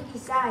 so he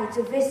decided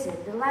to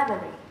visit the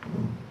library.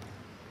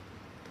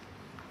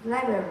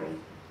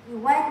 He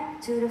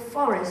went to the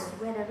forest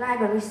where the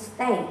library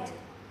stayed.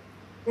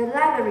 the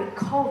library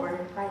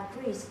covered by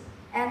trees,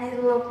 and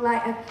it looked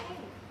like a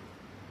cave.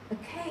 A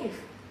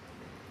cave.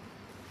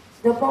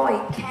 The boy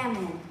came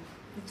in.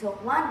 He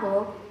took one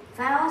book,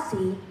 found a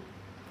seat,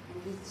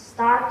 and he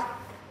started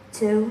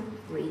to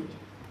read.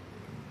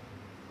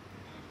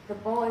 The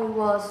boy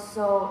was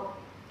so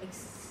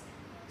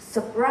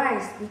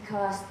surprised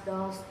because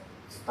the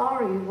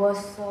story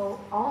was so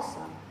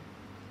awesome.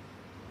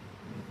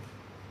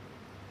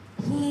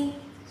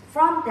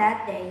 From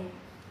that day,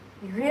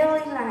 he really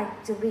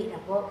liked to read a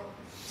book,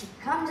 to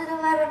come to the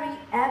library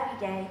every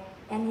day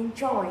and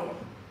enjoy it.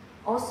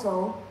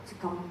 Also,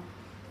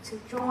 to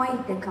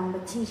join the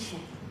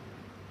competition.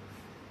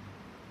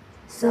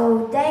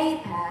 So day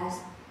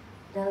passed.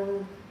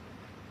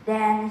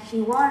 Then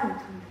he won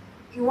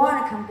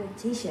a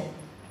competition.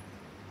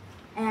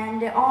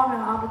 And the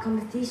owner of the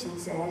competition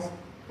says,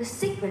 the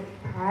secret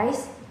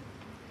prize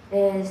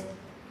is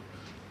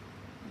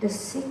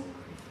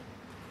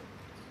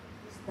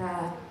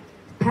the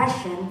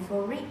passion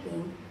for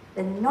reading,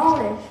 the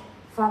knowledge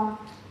from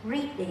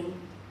reading,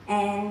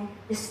 and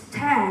this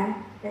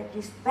time that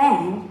you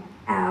spend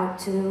out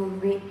to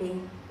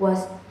reading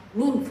was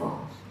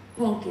meaningful.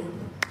 Thank you.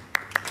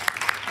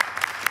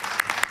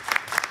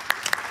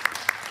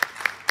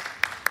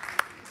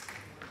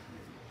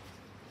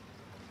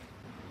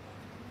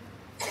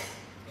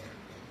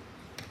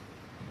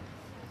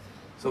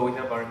 So we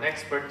have our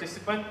next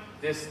participant.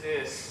 This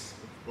is,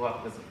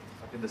 up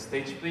in the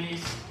stage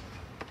please.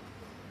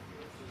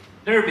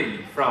 Derby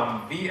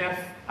from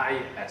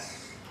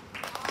VFIS.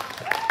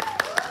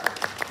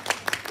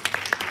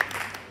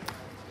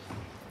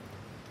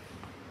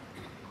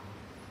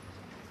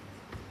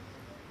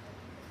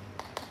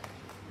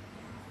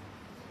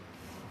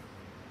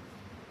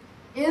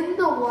 In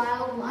the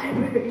wild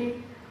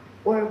library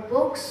where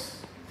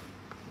books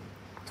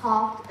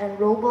talked and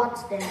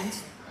robots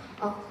danced,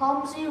 a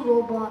clumsy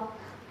robot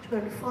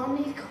turned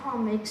funny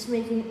comics,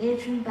 making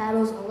ancient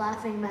battles a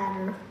laughing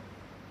matter.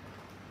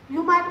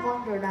 You might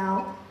wonder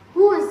now,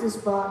 who is this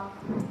bot?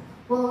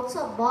 Well, it's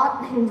a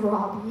bot named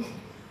Robbie.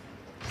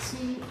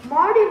 See,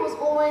 Marty was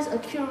always a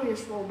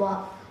curious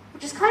robot,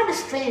 which is kind of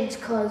strange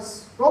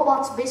because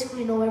robots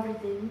basically know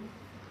everything.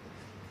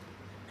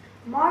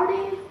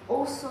 Marty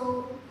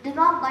also did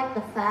not like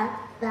the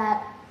fact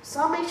that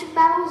some ancient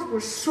battles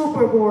were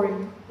super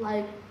boring,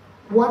 like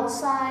one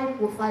side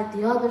would fight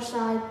the other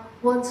side,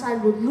 one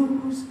side would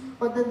lose,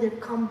 but then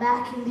they'd come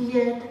back in the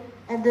end,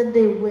 and then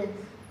they win.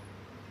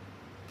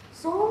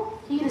 So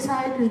he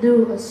decided to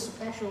do a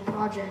special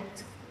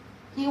project.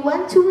 He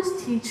went to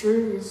his teacher,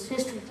 his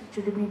history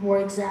teacher to be more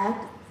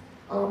exact,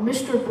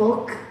 Mr.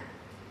 Book,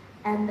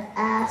 and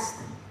asked,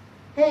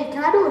 hey,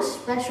 can I do a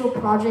special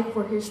project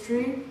for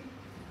history?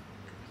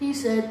 He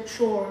said,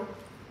 sure.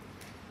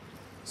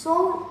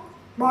 So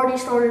Marty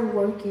started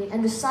working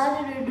and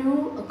decided to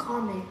do a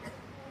comic.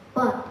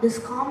 But this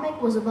comic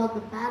was about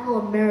the Battle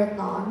of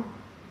Marathon.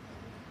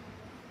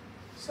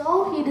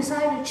 So he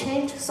decided to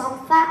change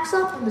some facts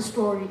up in the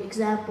story.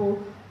 Example,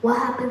 what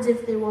happens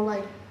if they were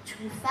like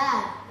too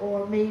fat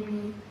or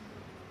maybe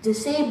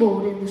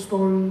disabled in the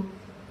story.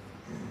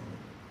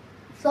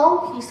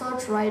 So he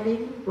starts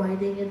writing,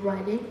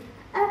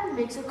 and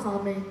makes a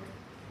comic.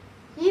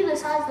 He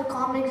decides the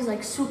comic is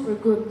like super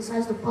good,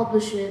 decides to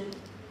publish it.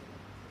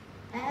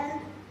 And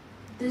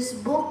this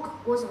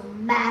book was a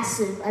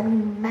massive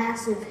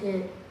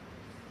hit.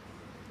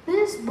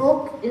 This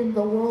book in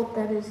the world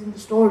that is in the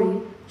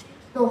story changed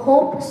the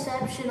whole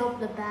perception of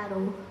the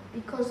battle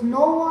because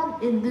no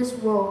one in this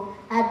world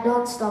had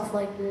done stuff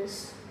like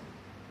this.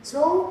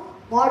 So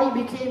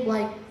Marty became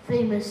like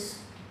famous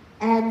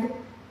and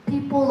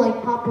people like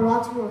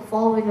paparazzi were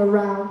following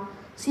around.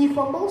 See,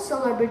 for most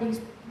celebrities,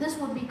 this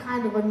would be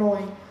kind of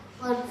annoying.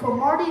 But for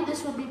Marty,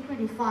 this would be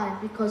pretty fine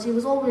because he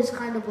was always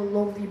kind of a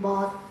lonely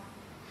bot.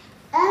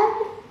 And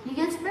he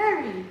gets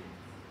married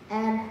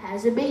and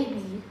has a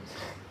baby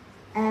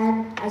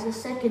and has a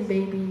second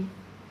baby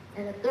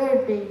and a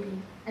third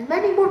baby and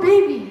many more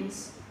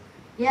babies.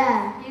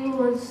 Yeah, he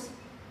was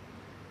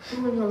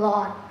doing a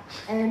lot.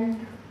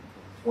 And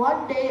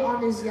one day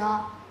on his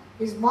yacht,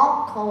 his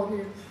mom called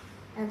him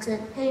and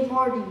said, hey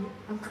Marty,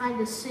 I'm kind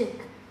of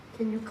sick.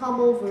 Can you come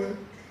over?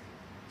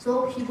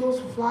 So he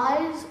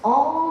flies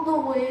all the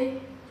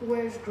way to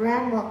where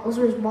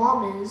his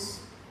mom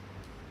is,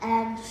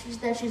 and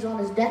she's on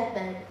his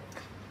deathbed.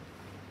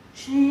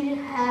 She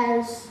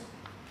has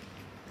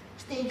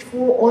stage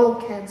 4 oil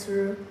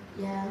cancer.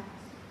 Yeah,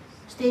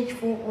 stage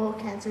 4 oil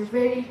cancer,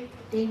 very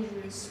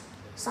dangerous.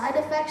 Side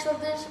effects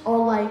of this are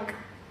like,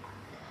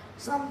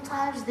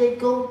 sometimes they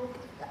go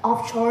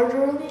off charge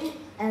early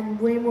and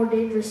way more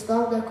dangerous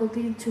stuff that could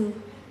lead to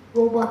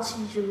robot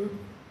seizure.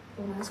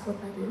 Don't ask what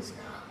that is.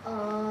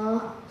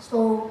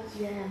 So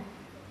yeah.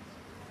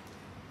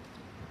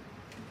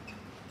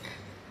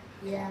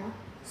 Yeah.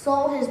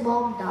 So his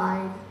mom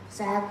died,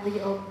 sadly,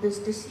 of this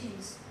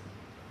disease.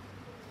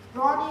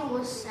 Ronnie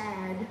was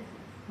sad,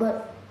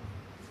 but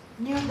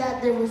knew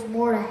that there was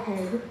more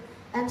ahead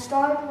and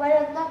started to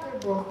write another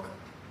book,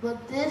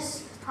 but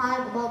this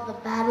time about the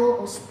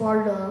Battle of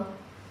Sparta.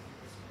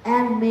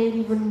 and made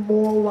even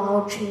more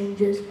wild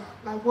changes.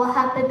 Like what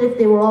happened if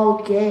they were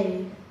all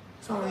gay?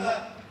 Sorry.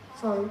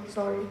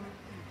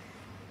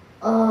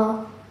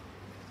 Oh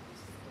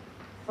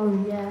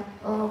yeah.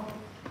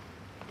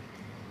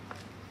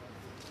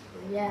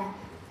 Yeah.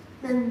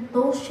 Then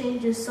those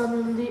changes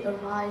suddenly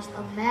arise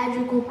a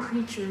magical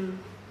creature.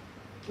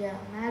 Yeah,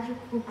 a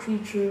magical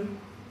creature.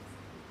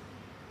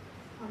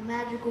 A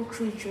magical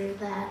creature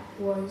that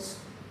was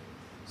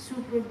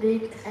super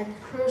big and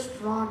cursed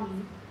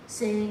Ronnie,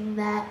 saying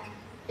that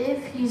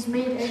if he's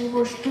made any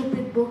more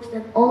stupid books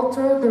that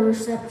alter the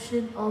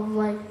reception of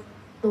like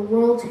the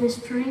world's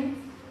history,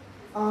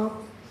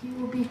 he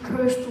will be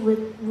cursed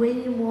with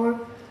way more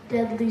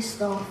deadly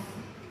stuff,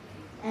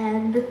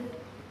 and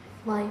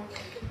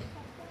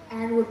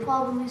would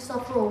probably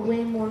suffer a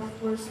way more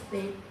worse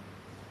fate.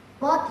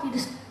 But he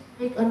decided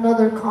to make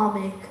another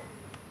comic,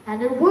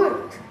 and it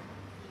worked.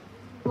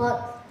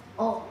 But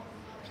oh.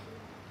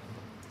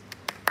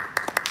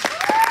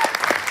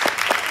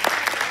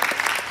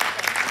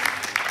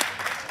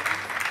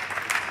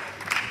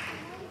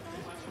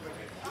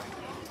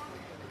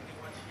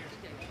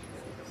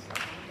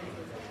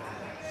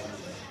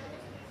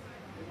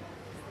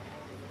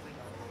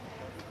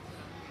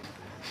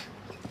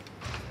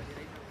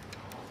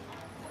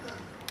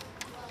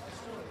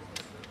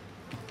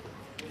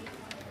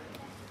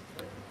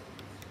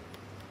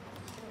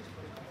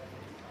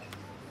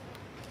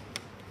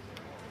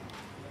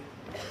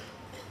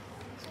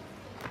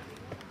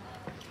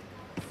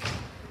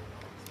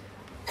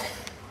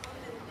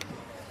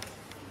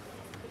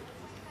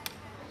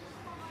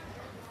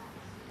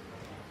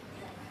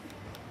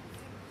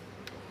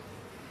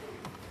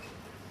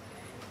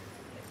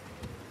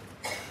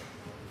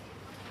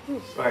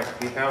 Right,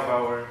 we have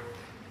our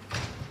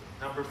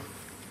number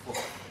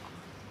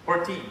 14.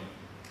 Number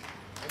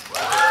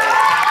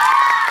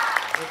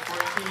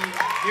 14,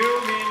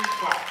 Yu Min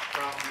Kwak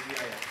from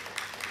UBIS.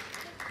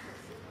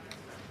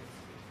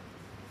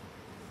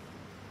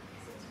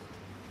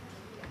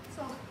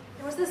 So,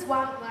 there was this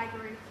wild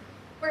library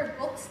where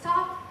books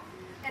talk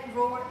and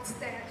robots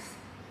dance.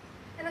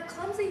 And a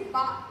clumsy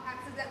bot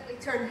accidentally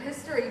turned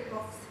history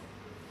books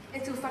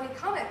into funny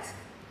comics.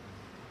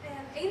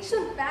 And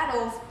ancient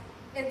battles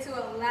into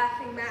a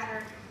laughing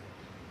matter.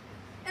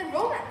 And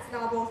romance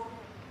novels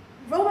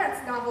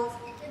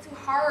into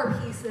horror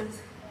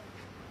pieces.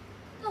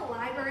 The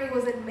library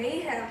was in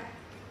mayhem,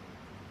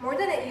 more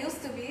than it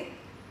used to be.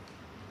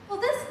 Well,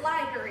 this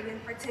library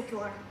in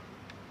particular,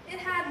 it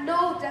had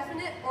no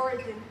definite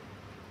origin.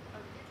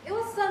 It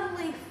was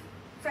suddenly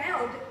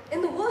found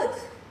in the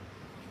woods,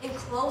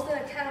 enclosed in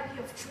a canopy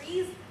of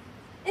trees,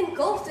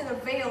 engulfed in a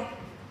veil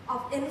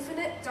of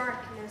infinite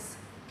darkness.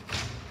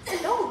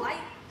 And no light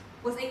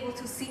was able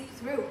to seep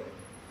through.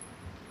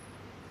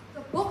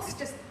 The books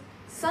just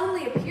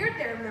suddenly appeared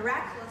there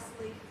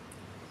miraculously,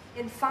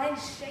 in fine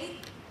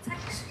shape,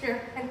 texture,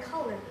 and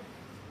color.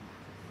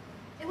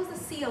 It was a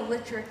sea of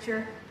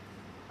literature,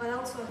 but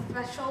also a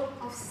threshold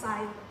of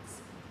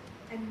silence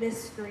and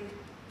mystery,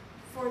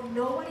 for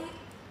nobody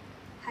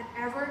had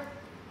ever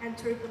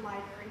entered the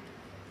library.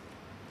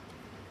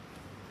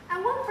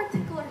 At one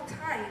particular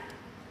time,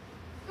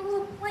 there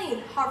was a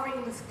plane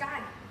hovering in the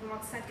sky for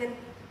 1 second,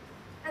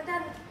 and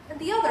then in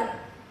the other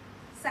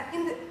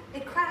second,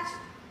 it crashed.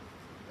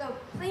 The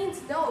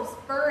plane's nose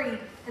buried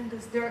in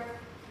this dirt.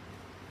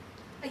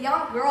 A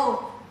young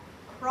girl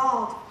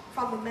crawled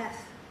from the mess,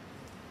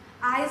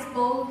 eyes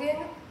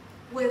bulging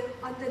with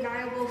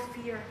undeniable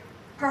fear.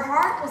 Her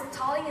heart was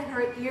tolling in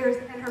her ears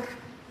and her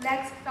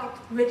legs felt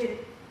rigid.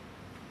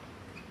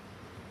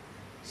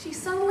 She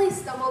suddenly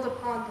stumbled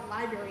upon the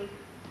library,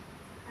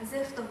 as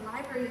if the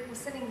library was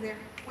sitting there,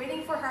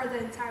 waiting for her the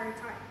entire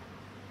time.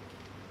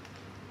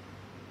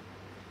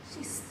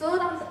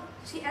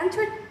 She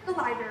entered the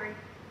library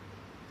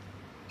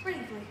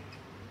bravely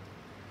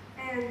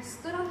and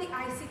stood on the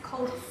icy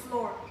cold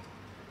floor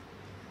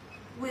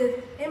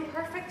with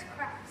imperfect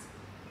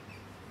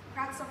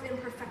cracks of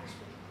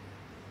imperfection.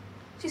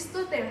 She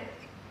stood there,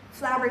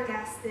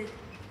 flabbergasted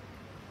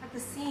at the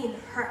scene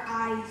her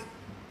eyes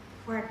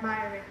were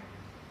admiring.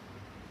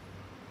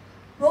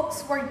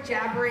 Books were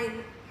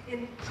jabbering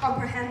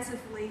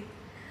incomprehensibly,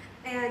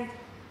 and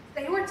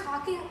they were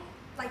talking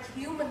like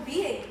human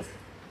beings.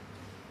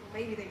 Well,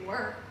 maybe they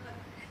were, but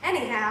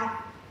anyhow,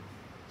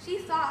 she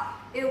thought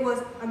it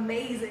was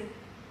amazing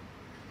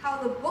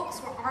how the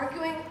books were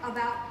arguing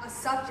about a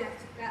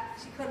subject that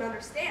she couldn't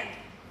understand.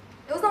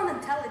 It was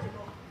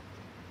unintelligible,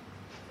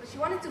 but she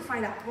wanted to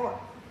find out more.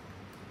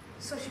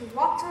 So she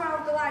walked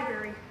around the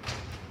library,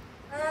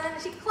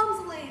 and she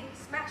clumsily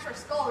smashed her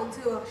skull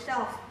into a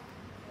shelf.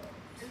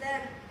 And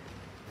then,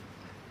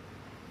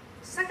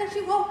 the second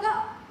she woke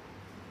up,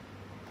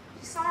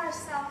 she saw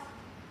herself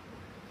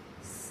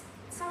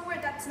somewhere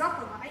that's not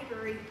the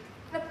library,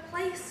 in a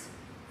place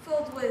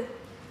filled with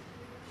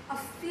a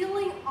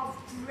feeling of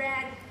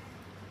dread.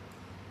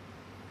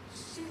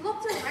 She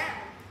looked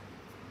around,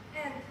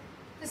 and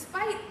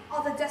despite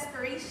all the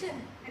desperation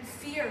and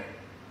fear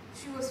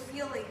she was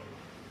feeling,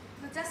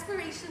 the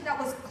desperation that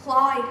was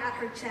clawing at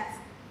her chest,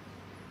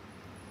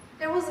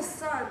 There was a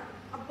sun,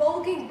 a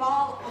bulging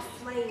ball of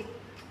flame,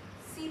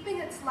 seeping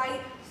its light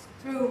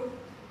through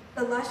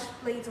the lush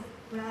blades of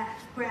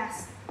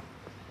grass.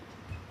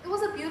 It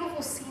was a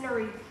beautiful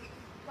scenery,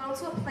 but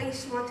also a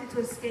place she wanted to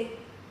escape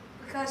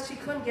because she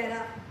couldn't get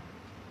up.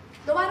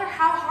 No matter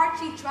how hard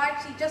she tried,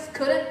 she just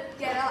couldn't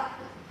get up.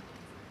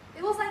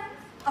 It was like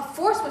a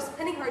force was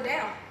pinning her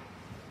down.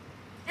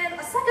 And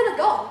a second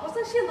ago,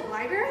 wasn't she in the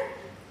library?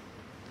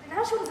 And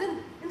now she was in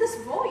this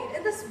void,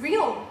 in this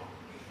realm,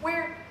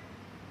 where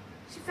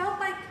she felt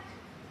like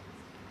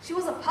she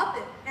was a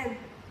puppet, and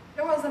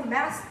there was a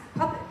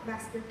puppet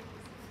master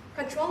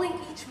controlling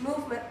each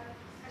movement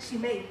that she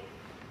made.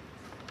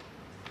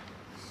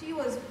 She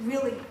was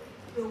really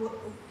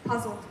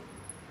puzzled.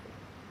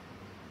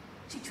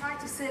 She tried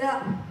to sit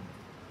up,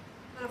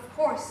 but of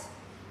course,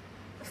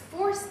 the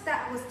force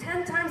that was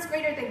 10 times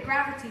greater than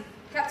gravity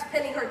kept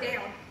pinning her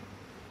down.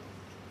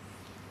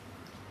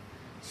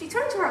 She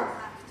turned to her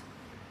left,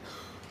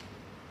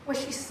 where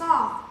she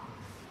saw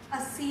a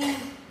scene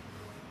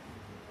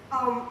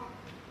of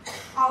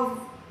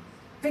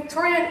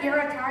Victorian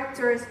era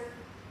characters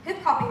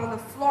hip-hopping on the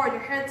floor, their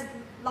heads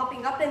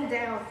lopping up and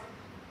down,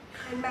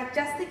 and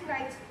majestic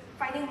knights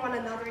fighting one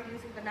another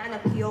using banana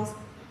peels.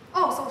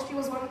 Oh, so she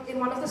was in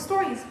one of the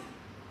stories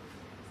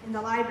in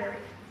the library.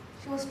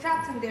 She was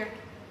trapped in there,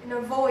 in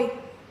a void,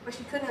 but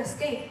she couldn't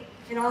escape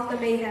in all of the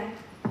mayhem.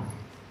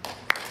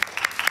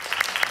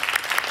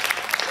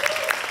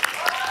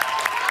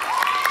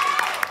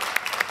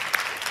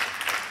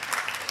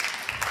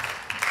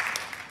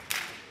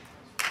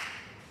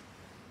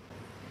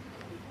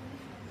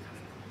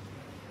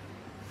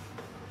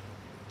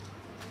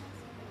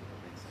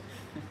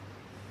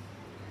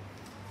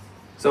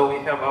 So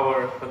we have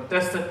our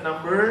contestant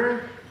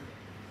number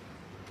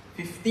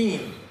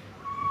 15.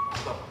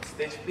 So,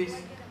 stage please.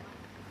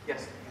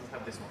 Yes, you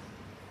have this one.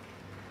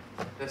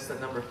 Contestant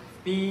number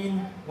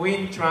 15,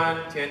 Nguyen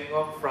Tran Tien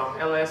Ngoc from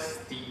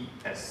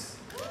LSTS.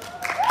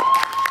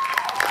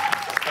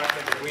 Start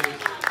with the Nguyen.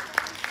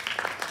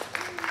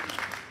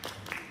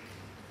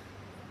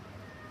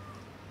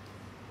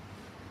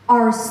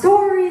 Our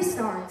story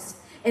starts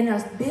in a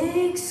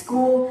big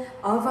school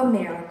of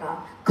America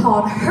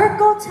called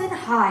Herkelton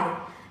High.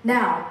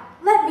 Now,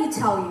 let me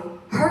tell you,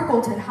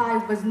 Herkelton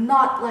High was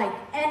not like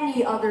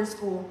any other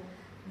school.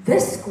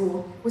 This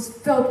school was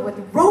filled with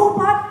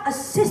robot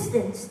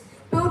assistants,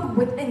 built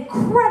with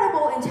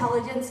incredible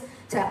intelligence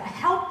to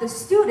help the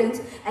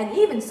students and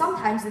even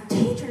sometimes the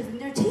teachers in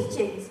their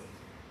teachings.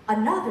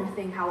 Another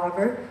thing,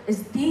 however,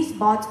 is these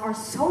bots are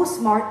so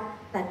smart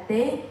that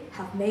they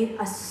have made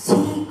a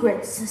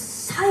secret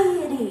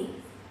society.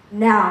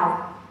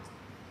 Now,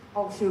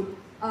 oh shoot,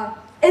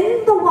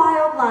 in the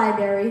wild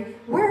library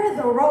where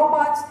the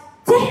robots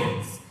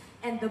danced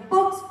and the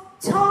books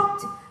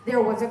talked,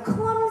 there was a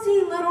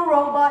clumsy little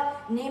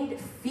robot named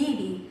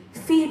Phoebe.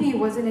 Phoebe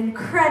was an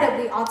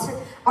incredibly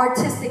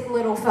artistic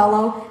little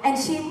fellow, and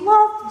she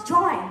loved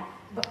drawing.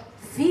 But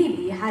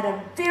Phoebe had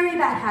a very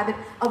bad habit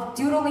of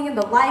doodling in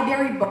the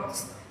library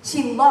books.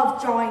 She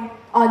loved drawing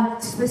on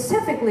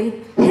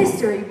specifically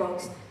history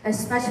books,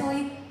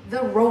 especially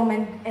the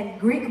Roman and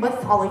Greek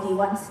mythology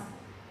ones.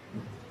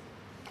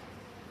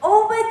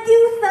 Oh,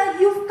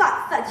 Medusa, you've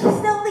got such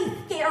silly,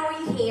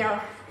 scary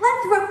hair.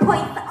 Let's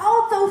replace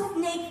all those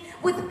snakes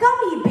with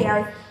gummy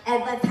bears,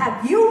 and let's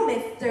have you,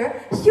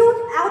 mister,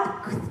 shoot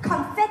out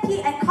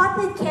confetti and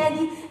cotton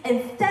candy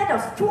instead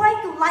of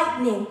strike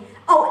lightning.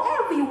 Oh,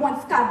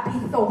 everyone's got to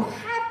be so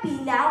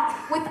happy now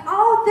with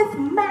all this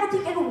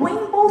magic and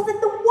rainbows in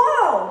the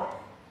world.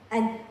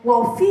 And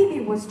while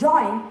Phoebe was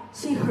drawing,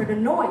 she heard a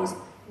noise.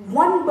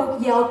 One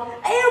book yelled,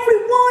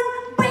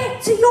 "Everyone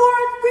back to your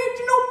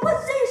original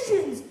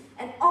positions!"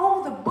 And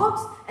all the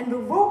books and the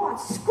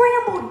robots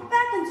scrambled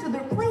back into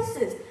their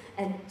places.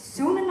 And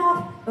soon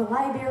enough, the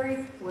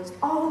library was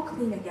all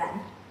clean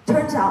again.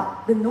 Turns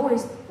out the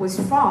noise was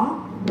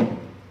from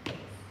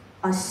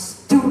a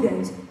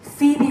student.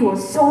 Phoebe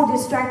was so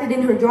distracted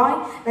in her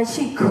drawing that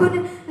she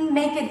couldn't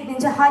make it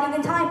into hiding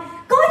in time.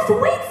 "Guys,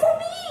 wait for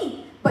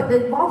me!" But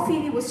while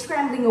Phoebe was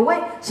scrambling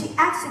away, she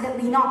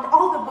accidentally knocked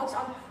all the books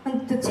on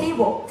the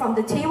table, from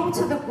the table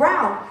to the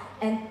ground,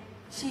 and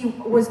she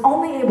was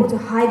only able to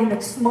hide in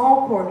a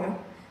small corner.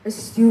 A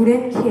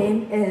student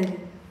came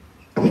in,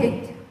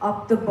 picked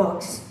up the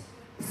books,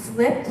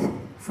 flipped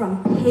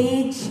from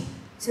page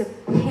to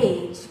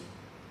page.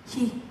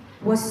 He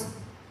was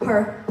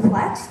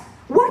perplexed.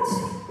 Why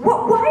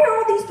are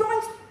all these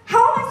drawings? How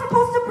am I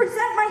supposed to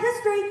present my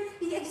history?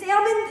 He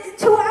examined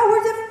 2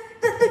 hours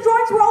if the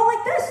drawings were all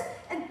like this.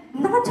 And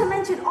not to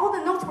mention all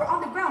the notes were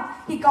on the ground.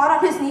 He got on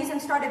his knees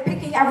and started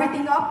picking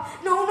everything up.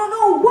 No,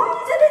 why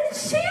is it in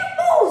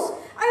shambles?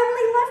 I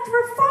only left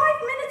for 5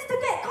 minutes to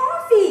get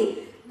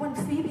coffee. When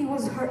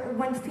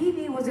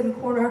Phoebe was in the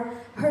corner,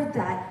 heard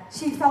that,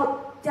 she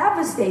felt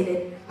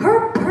devastated.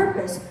 Her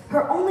purpose,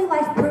 her only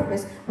life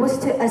purpose, was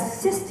to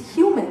assist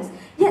humans.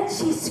 Yet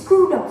she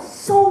screwed up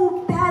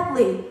so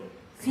badly.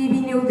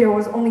 Phoebe knew there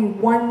was only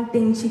one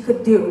thing she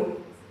could do.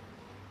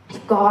 She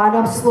got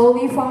up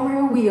slowly from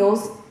her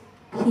wheels,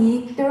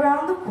 peeked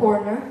around the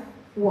corner,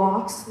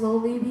 walked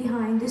slowly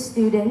behind the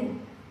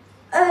student.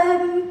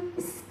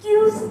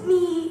 Excuse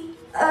me,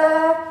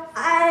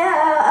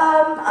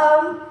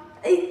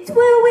 it's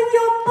when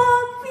your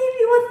book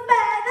Phoebe was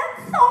bad, I'm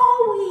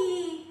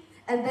sorry.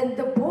 And then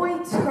the boy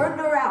turned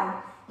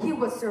around. He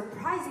was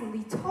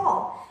surprisingly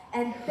tall.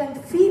 And then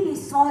Phoebe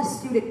saw his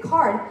student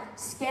card,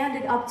 scanned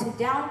it up to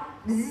down,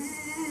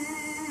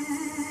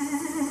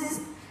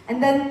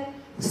 and then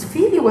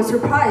Phoebe was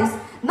surprised.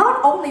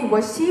 Not only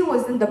was she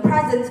in the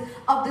presence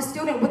of the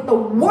student with the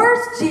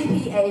worst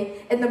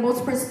GPA in the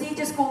most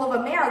prestigious school of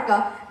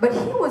America, but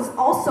he was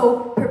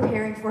also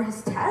preparing for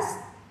his test.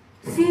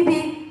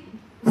 Phoebe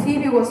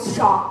was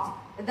shocked.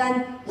 And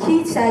then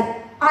he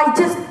said, I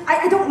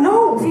don't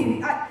know,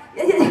 Phoebe. I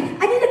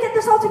need to get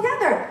this all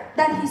together.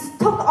 Then he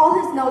took all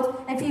his notes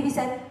and Phoebe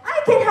said,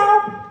 I can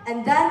help.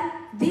 And then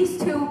these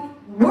two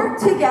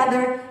worked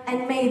together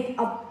and made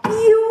a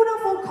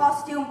beautiful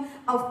costume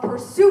of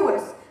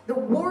Perseus, the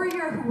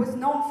warrior who was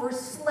known for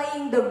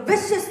slaying the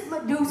vicious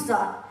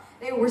Medusa.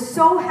 They were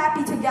so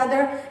happy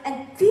together,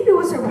 and Phoebe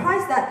was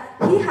surprised that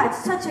he had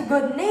such a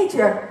good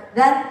nature.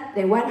 Then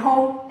they went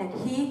home, and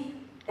he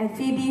and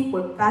Phoebe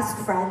were best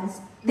friends.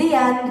 The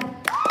end.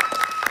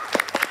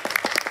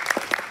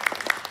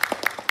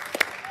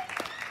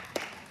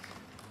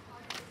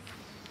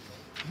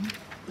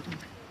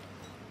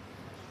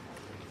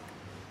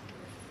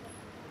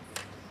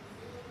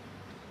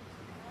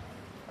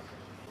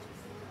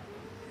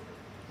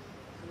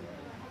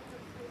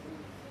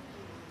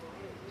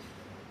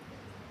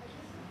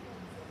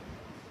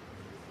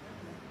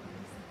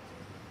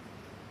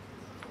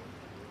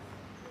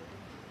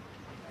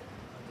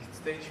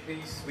 Stage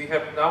please. We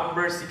have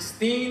number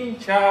 16,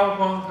 Chow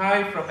Hong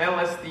Hai from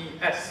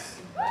LSDS.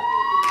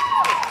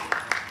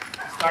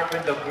 Start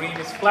when the green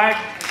is flagged.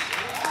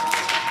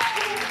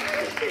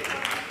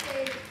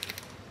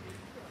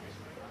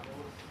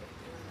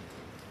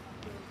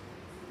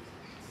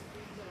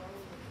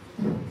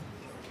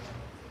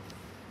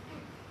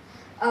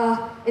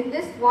 In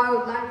this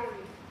wild library,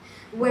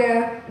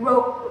 where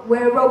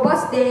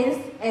robots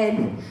danced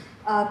and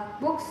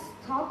books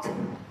talked,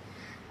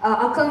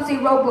 a clumsy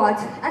robot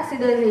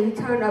accidentally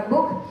turned a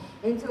book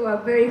into a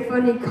very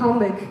funny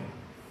comic.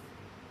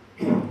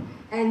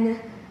 And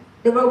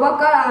the robot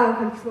got out of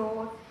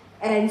control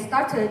and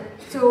started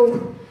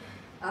to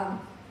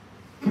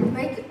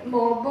make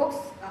more books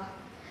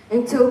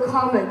into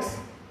comics.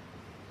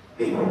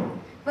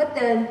 But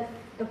then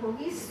the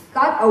police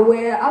got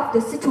aware of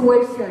the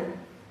situation.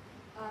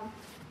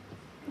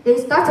 They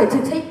started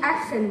to take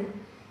action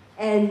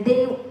and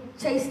they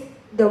chased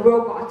the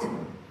robot.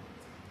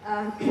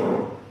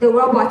 The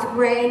robot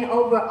ran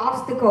over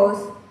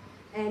obstacles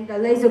and the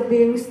laser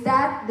beams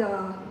that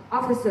the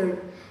officer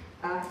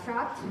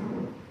shot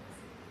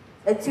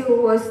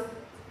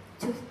to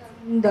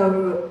stun the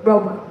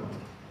robot.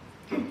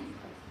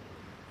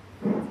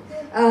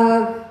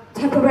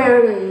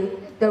 Temporarily,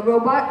 the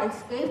robot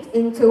escaped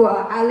into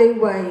an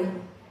alleyway.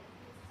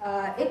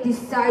 It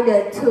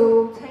decided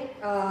to take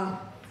a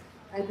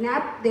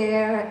nap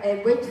there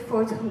and wait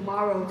for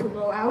tomorrow to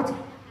roll out.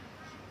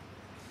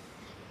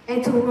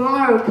 And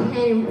tomorrow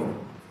came.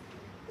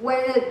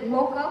 When it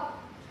woke up,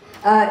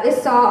 it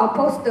saw a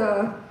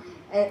poster.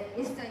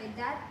 It said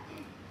that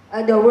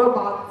the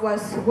robot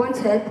was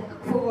wanted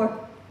for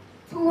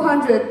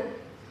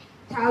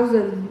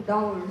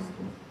 $200,000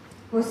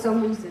 for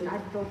some reason. I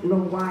don't know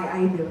why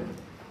either.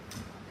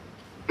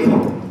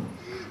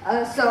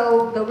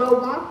 So the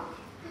robot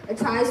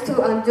tries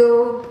to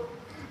undo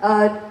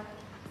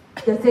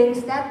the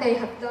things that they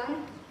have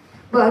done,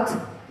 but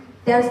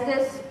there's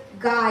this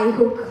guy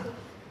who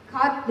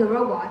caught the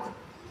robot,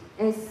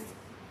 and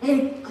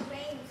he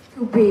claims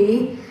to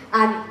be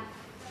I'm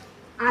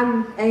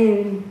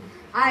an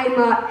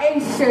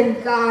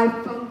ancient guy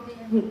from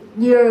the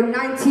year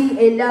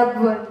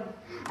 1911,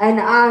 and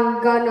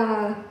I'm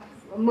gonna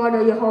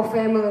murder your whole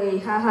family,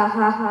 ha ha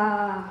ha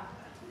ha.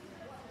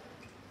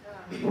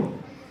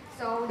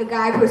 So the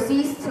guy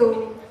proceeds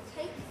to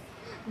take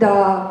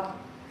the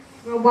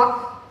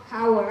robot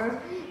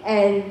power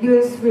and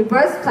use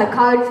reverse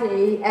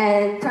psychology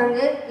and turn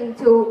it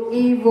into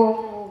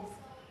evil.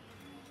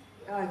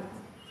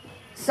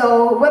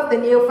 So with the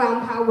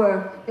newfound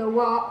power, the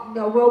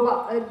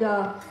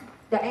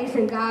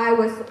ancient guy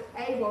was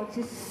able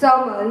to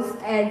summon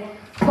and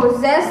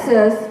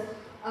possesses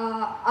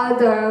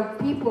other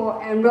people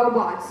and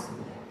robots.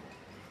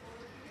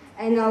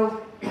 And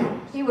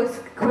he was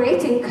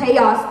creating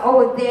chaos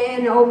over there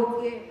and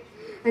over here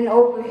and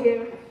over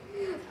here.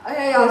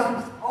 Chaos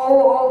was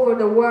all over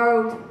the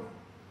world.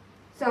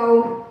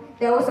 So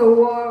there was a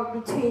war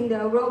between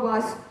the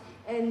robots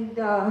and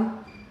the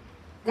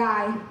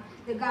guy.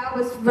 The guy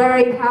was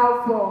very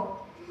powerful.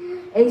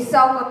 He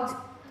summoned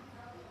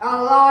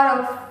a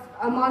lot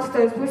of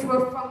monsters which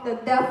were from the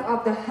depth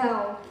of the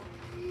hell.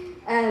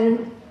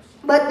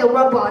 But the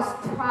robots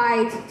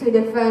tried to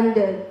defend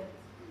it.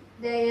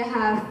 They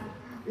have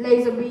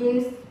laser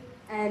beams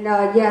and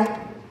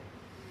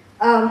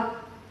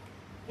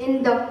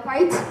in the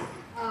fight,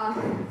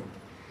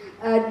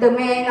 The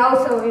man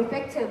also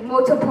infected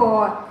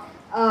multiple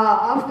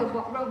of the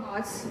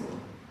robots.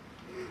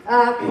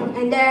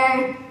 And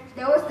there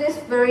was this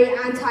very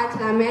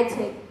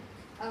anticlimactic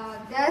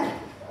death.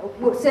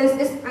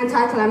 Since it's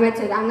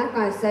anticlimactic, I'm not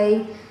going to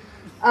say.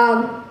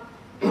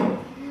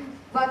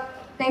 But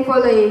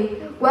thankfully,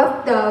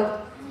 with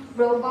the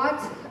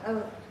robots,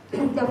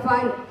 the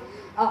fight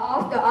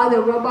of the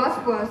other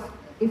robots was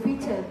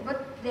defeated.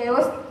 But there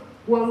was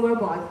one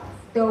robot,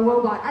 the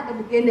robot at the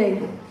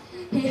beginning.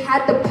 He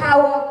had the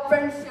power of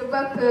friendship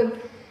weapon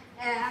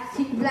as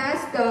he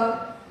blasted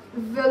the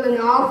villain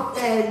off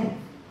and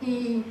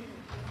he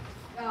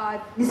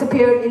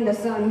disappeared in the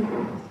sun.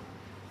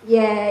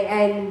 Yeah,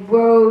 and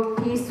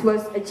world peace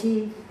was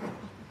achieved.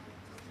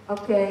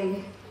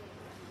 Okay.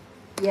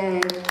 Yeah,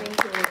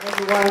 thank you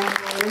everyone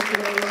for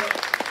listening.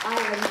 I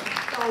am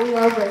so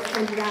nervous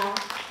and now.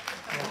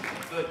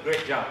 Good,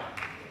 great job.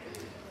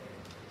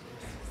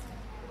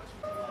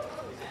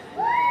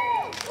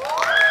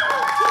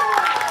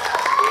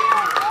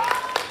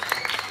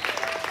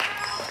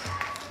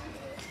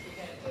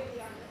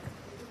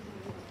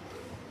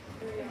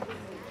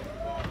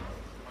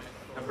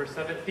 Number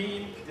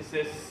 17, this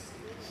is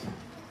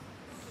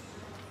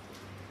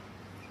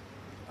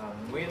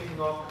Nguyen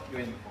Ngoc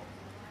Yuen Phong.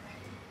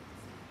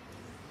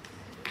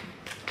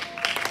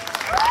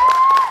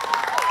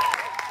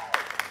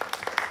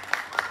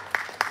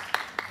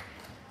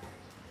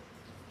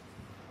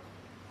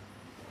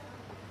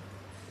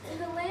 In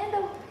the land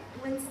of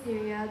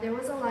Winsteria, there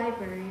was a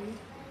library.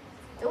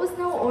 It was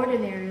no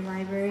ordinary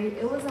library,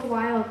 it was a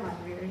wild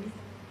library.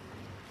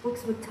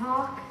 Books would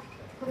talk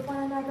with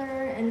one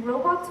another, and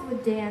robots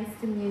would dance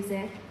to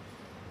music.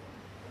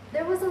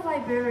 There was a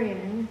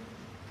librarian.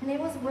 Her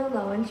name was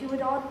Willow, and she would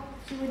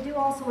do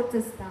all sorts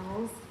of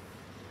spells.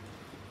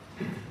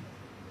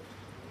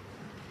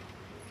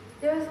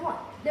 There was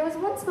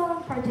one spell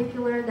in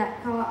particular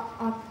that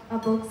caught a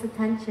book's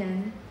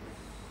attention.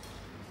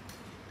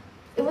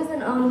 It was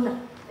an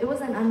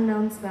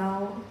unknown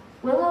spell.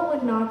 Willow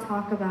would not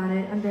talk about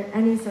it under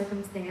any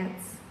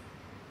circumstance.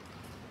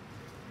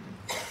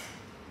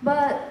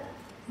 But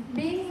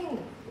being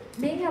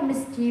a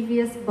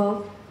mischievous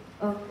book,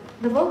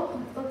 the book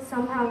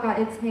somehow got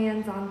its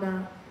hands on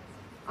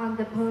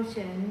the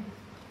potion.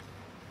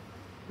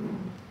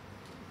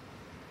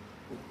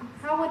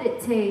 How would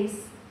it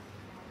taste?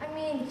 I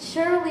mean,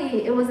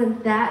 surely it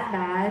wasn't that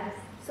bad.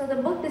 So the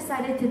book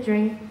decided to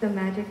drink the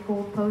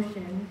magical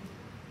potion.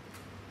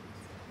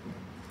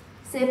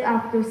 Sip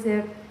after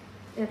sip,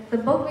 the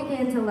book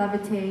began to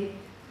levitate.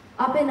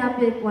 Up and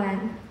up it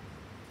went.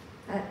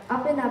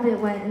 Up and up it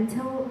went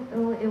until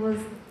it was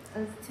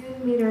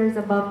 2 meters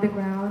above the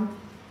ground.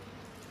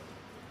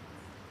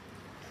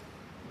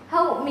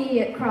 Help me,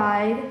 it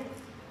cried.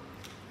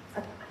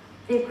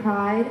 It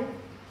cried.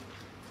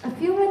 A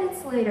few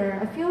minutes later,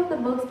 a few of the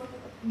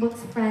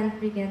book's friends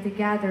began to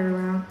gather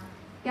around.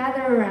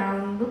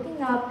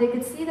 Looking up, they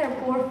could see their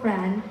poor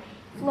friend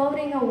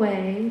floating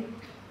away.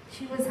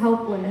 She was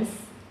helpless.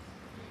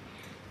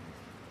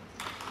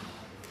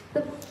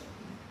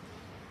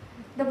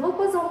 The book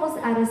was almost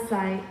out of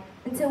sight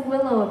until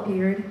Willow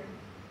appeared.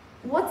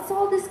 What's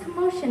all this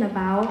commotion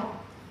about?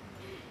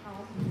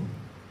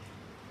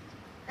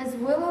 As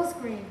Willow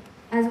screamed,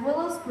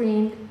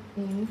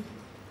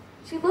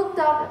 she looked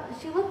up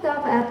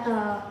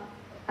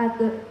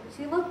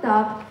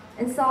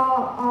and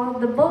saw all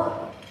the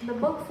book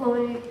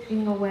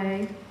floating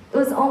away. It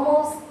was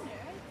almost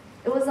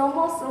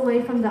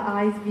away from the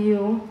eye's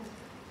view.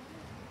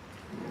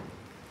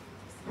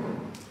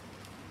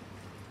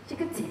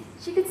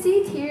 She could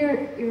see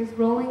tears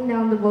rolling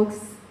down the book's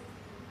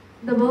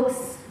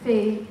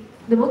face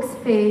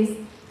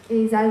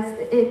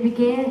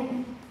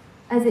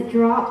as it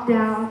dropped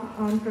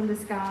down from the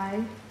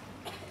sky.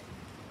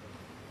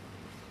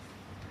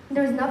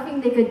 There was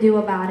nothing they could do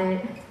about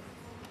it.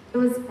 It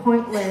was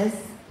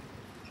pointless.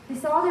 They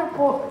saw their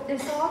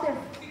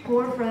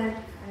poor friend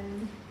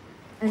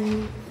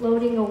and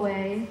floating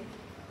away.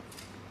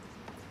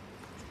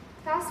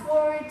 Fast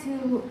forward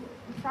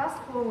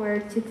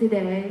to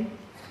today.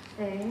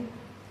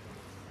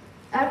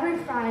 Every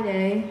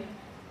Friday,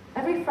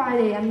 a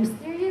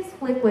mysterious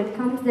liquid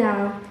comes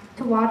down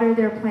to water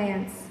their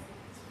plants.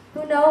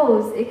 Who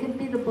knows? It could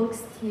be the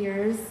book's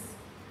tears.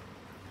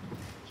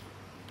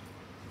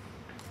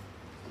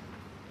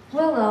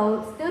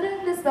 Willow stood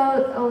in the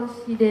spell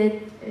she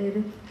did.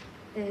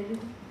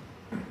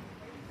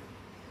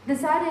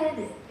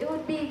 Decided it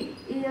would be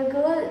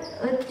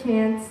a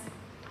chance.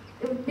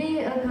 It would be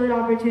a good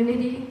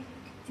opportunity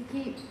to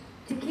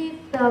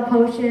keep the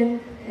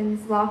potion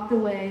locked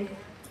away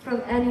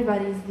from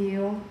anybody's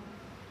view.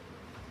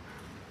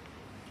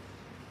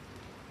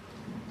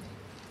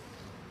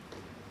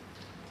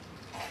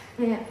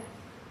 Yeah.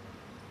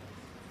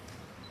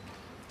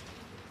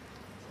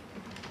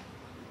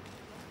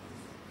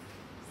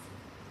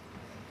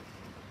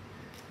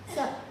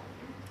 So,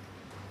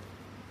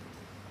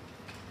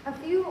 a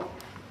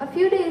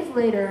few days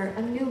later,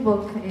 a new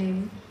book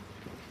came.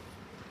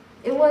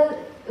 It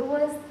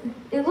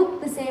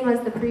looked the same same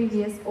as the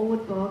previous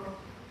old book,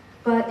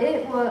 but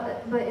it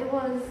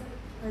was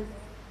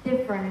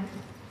different.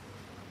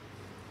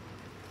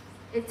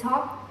 It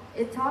talked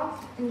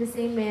in the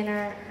same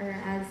manner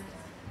as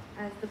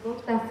the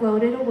book that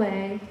floated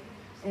away,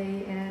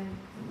 and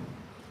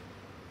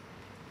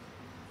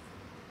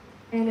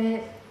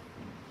it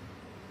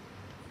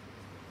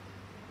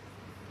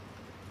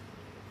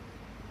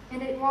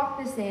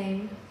walked the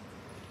same.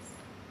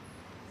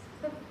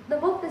 The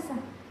book is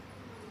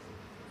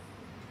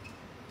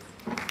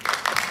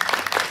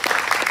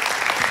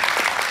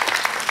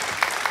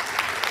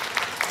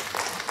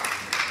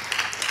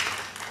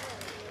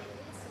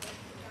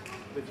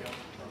Good job.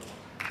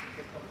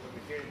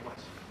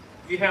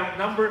 We have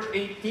number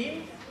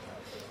 18,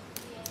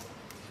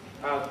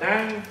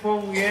 Dan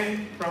Hong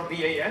Yen from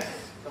VAS.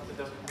 Come to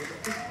the computer,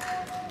 please.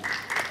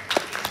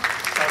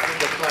 Starting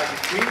the flag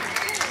is green.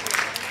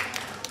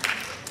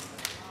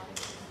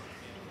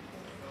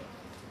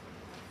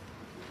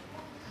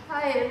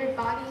 Hi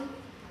everybody,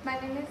 my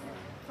name is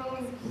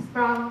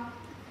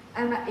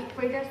I'm an 8th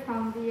grader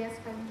from VS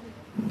Family.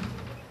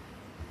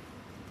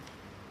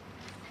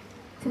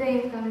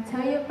 Today I'm going to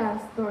tell you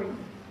about a story.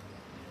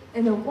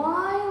 In a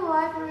wide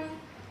library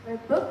where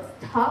books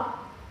talk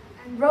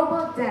and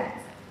robots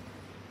dance,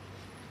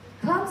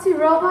 clumsy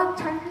robot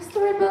turned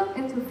history book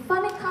into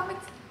funny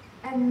comics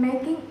and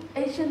making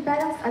ancient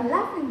battles a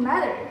laughing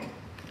matter.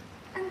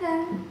 And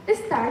then it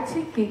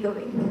started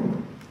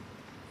giggling.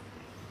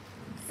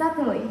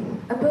 Suddenly,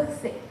 a book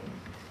said,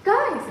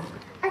 "Guys,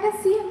 I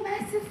can see a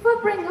massive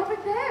footprint over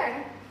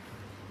there."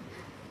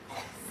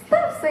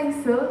 "Stop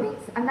saying silly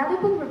things," another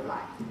book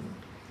replied,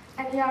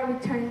 and they are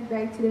returning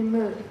back to the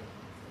mood.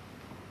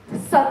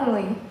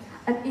 Suddenly,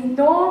 an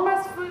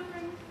enormous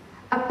footprint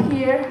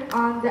appeared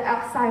on the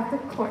outside of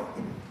the court.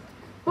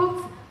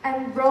 Books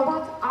and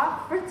robots are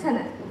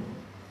frightened.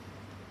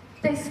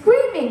 They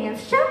screaming and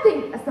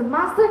shouting as the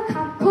monster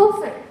comes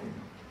closer.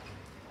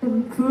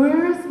 The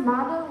furious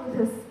mother with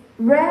his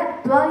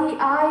red, bloody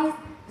eyes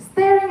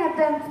staring at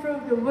them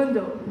through the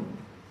window.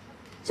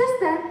 Just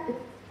then, it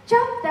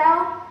jumped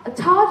down a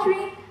tall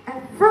tree and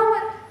threw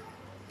it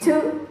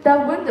to the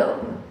window,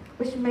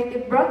 which made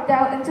it break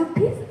down into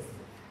pieces.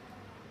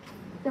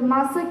 The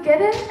monster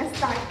get in and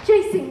start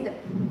chasing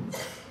them.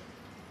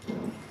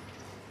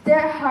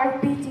 Their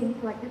heart beating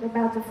like they're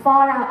about to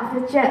fall out of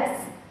their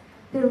chests.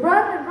 They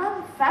run and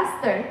run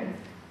faster.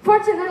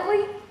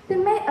 Fortunately, they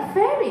met a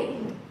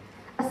fairy,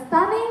 a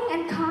stunning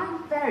and kind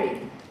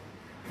fairy.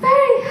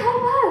 "Fairy,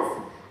 help us!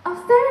 A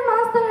scary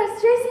monster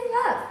is chasing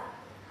us!"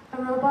 A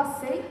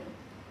robot said.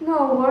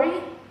 "No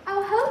worry,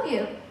 I'll help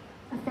you,"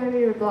 a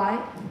fairy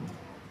replied.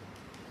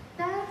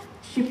 Then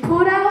she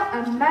pulled out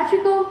a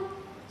magical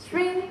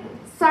string,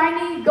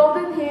 shiny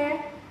golden hair,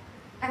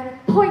 and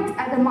pointed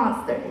at the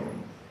monster.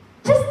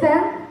 Just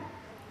then,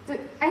 the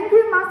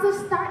angry monster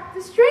started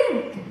to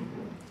shrink.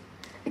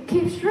 It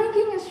kept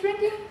shrinking and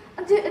shrinking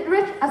until it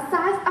reached a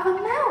size of a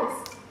mouse.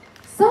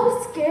 So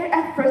scared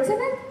and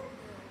frightened,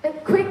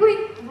 it quickly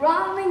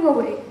running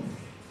away.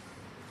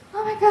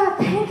 "Oh my God,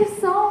 thank you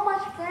so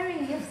much, fairy.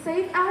 You've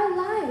saved our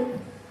life,"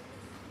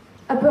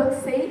 a book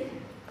said.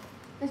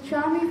 The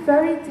charming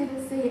fairy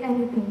didn't say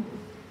anything.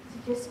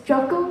 She just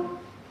juggled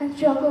and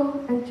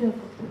juggled and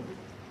juggled.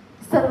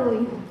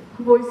 Suddenly,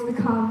 her voice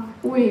became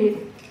weird,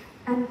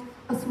 and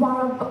a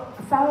swarm of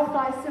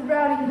fireflies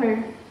surrounding her.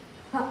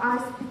 Her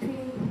eyes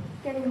between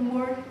getting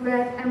more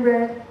red and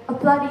red, a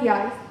bloody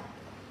eyes.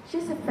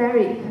 She's a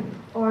fairy,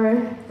 or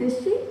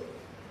is she?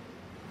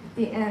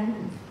 The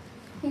end.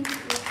 Thank you.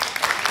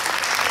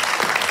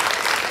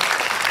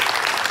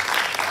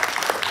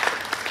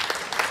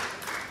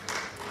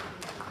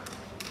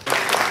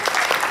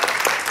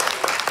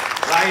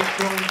 Lai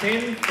Trung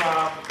Tin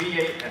from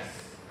VAS.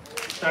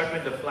 Start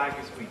when the flag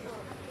is green.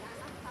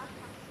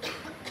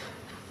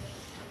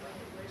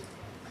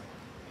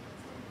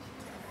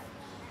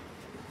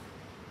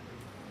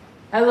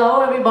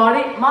 Hello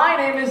everybody, my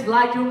name is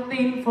Lai Trung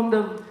Tin from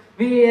the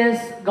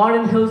VAS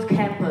Garden Hills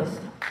campus.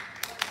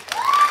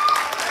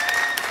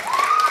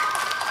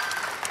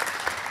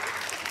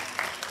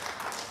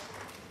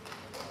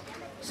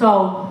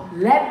 So,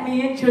 let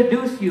me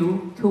introduce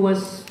you to a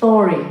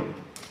story.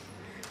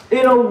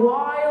 In a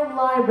wild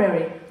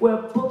library where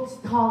books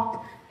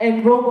talked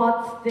and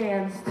robots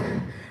danced,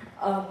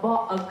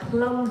 a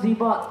clumsy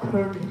bot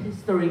turned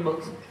history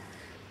books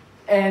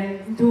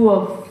into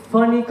a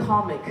funny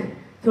comic,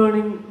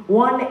 turning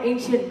one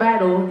ancient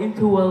battle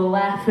into a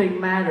laughing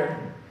matter.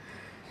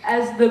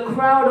 As the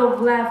crowd of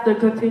laughter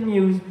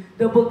continues,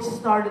 the book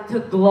started to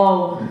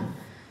glow,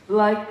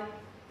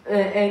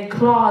 and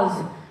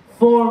claws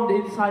formed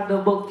inside the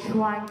book,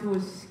 trying to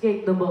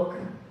escape the book.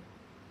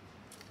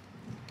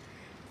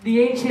 The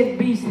ancient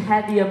beast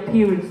had the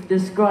appearance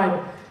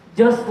described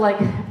just like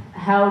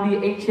how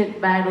the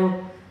ancient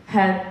battle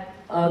had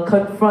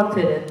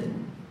confronted it.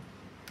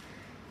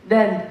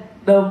 Then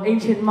the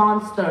ancient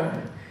monster,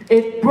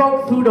 it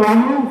broke through the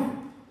roof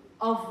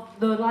of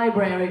the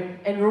library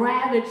and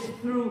ravaged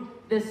through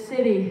the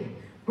city,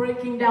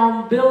 breaking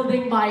down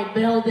building by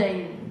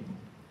building.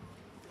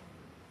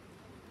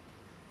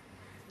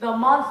 The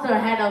monster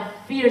had a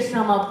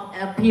fearsome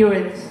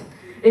appearance.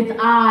 Its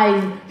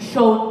eyes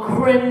shone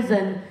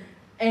crimson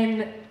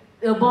and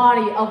the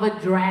body of a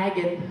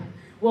dragon,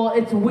 while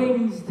its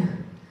wings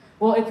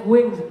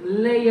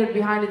layered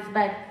behind its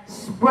back,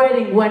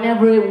 spreading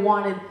whenever it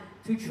wanted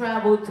to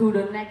travel to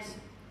the next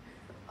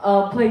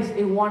place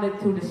it wanted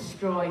to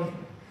destroy.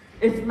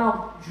 Its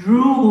mouth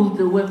drooled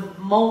with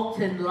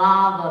molten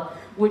lava,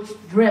 which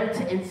dripped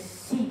and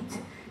seeped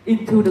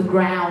into the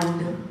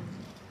ground.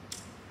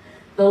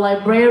 The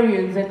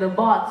librarians and the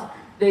bots,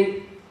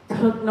 they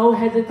took no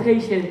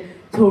hesitation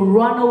to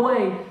run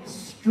away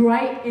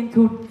straight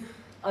into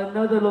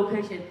another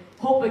location,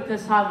 hoping to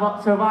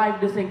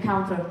survive this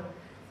encounter.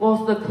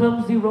 Whilst the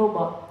clumsy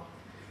robot,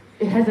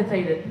 it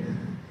hesitated.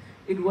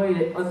 It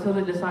waited until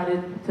it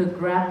decided to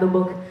grab the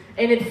book,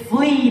 and it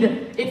fled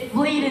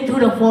into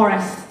the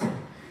forest,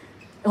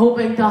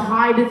 hoping to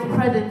hide its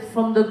presence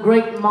from the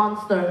great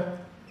monster.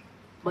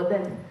 But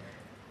then,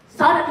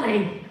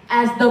 suddenly,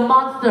 as the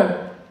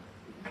monster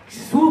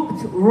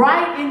swooped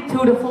right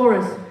into the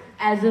forest,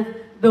 as if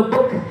the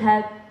book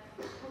had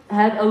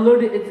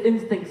alerted its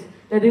instincts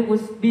that it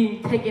was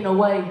being taken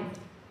away.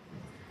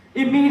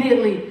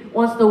 Immediately,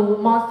 once the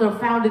monster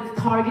found its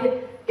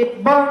target,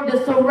 it burned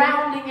the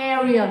surrounding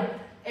area,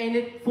 and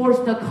it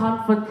forced a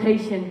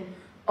confrontation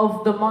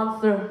of the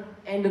monster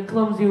and the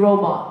clumsy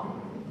robot.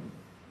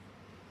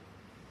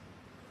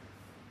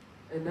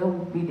 And that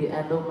will be the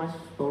end of my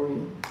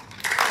story.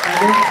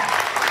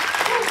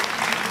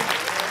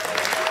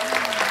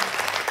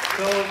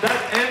 So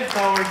that ends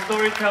our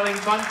storytelling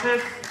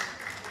contest.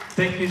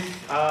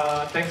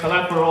 Thanks a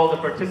lot for all the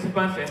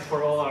participants and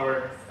for all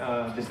our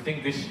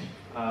distinguished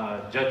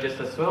judges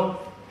as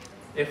well.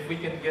 If we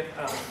can get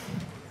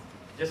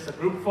just a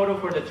group photo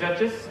for the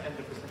judges and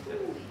the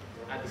presenters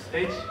at the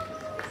stage.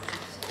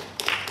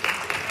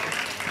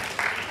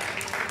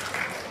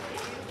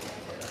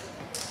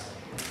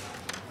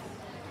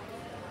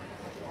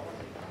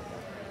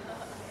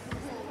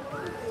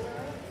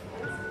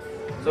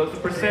 So to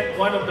present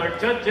one of our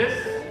judges,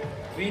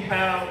 we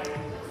have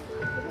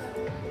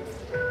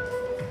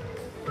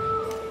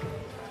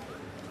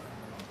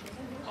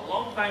a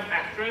longtime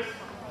actress,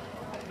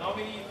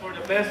 nominee for the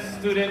Best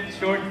Student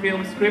Short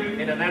Film Script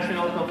in a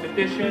national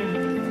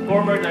competition,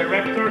 former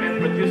director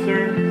and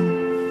producer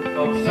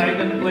of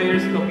Saigon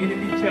Players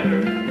Community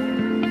Theater.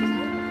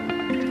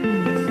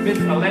 It's Miss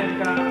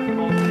Alenka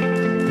Olsen.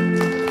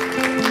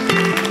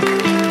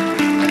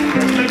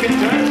 Our second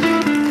judge,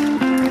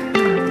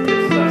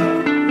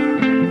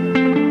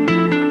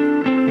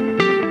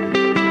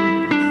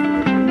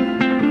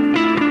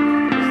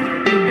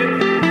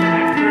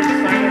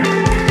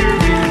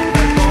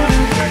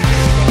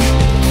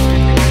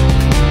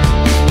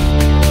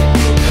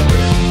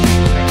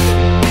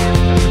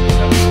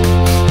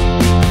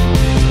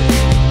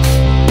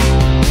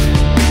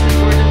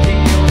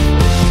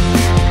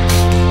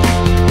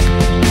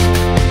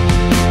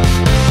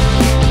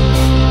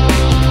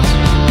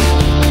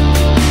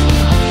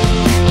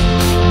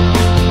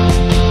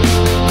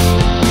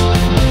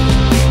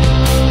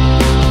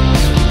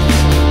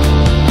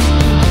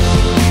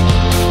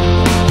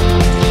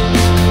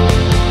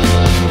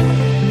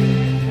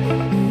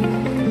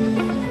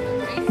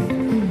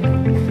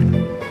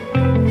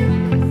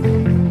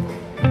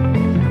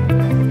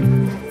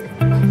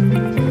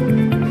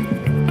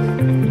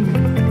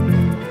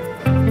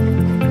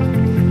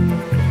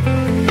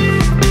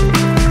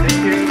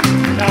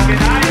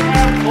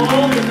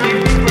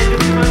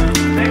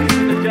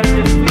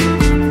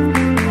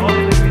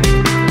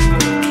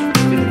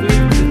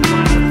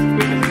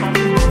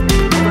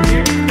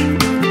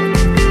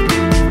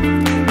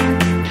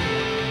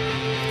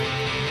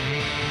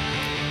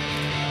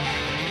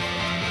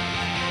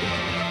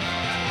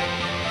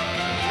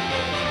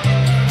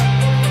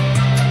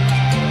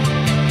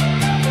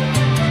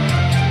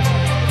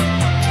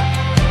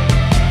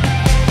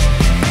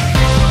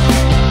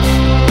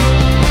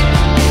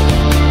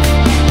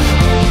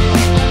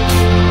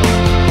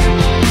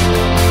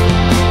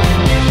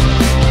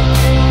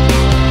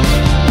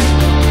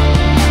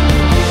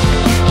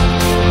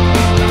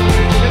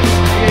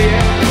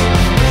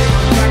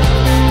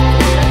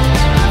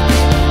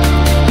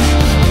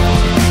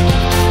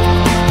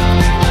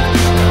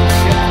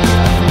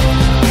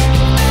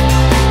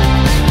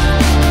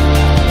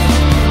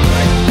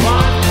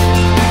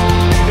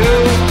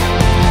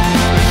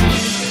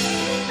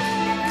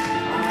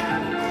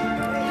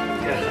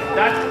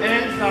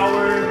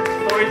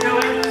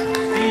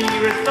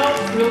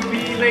 will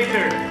be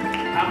later,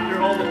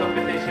 after all the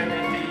competition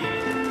and the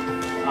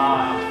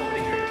Alright,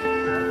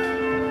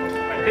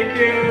 thank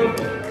you.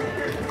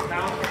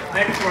 Now,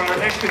 next for our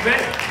next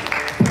event.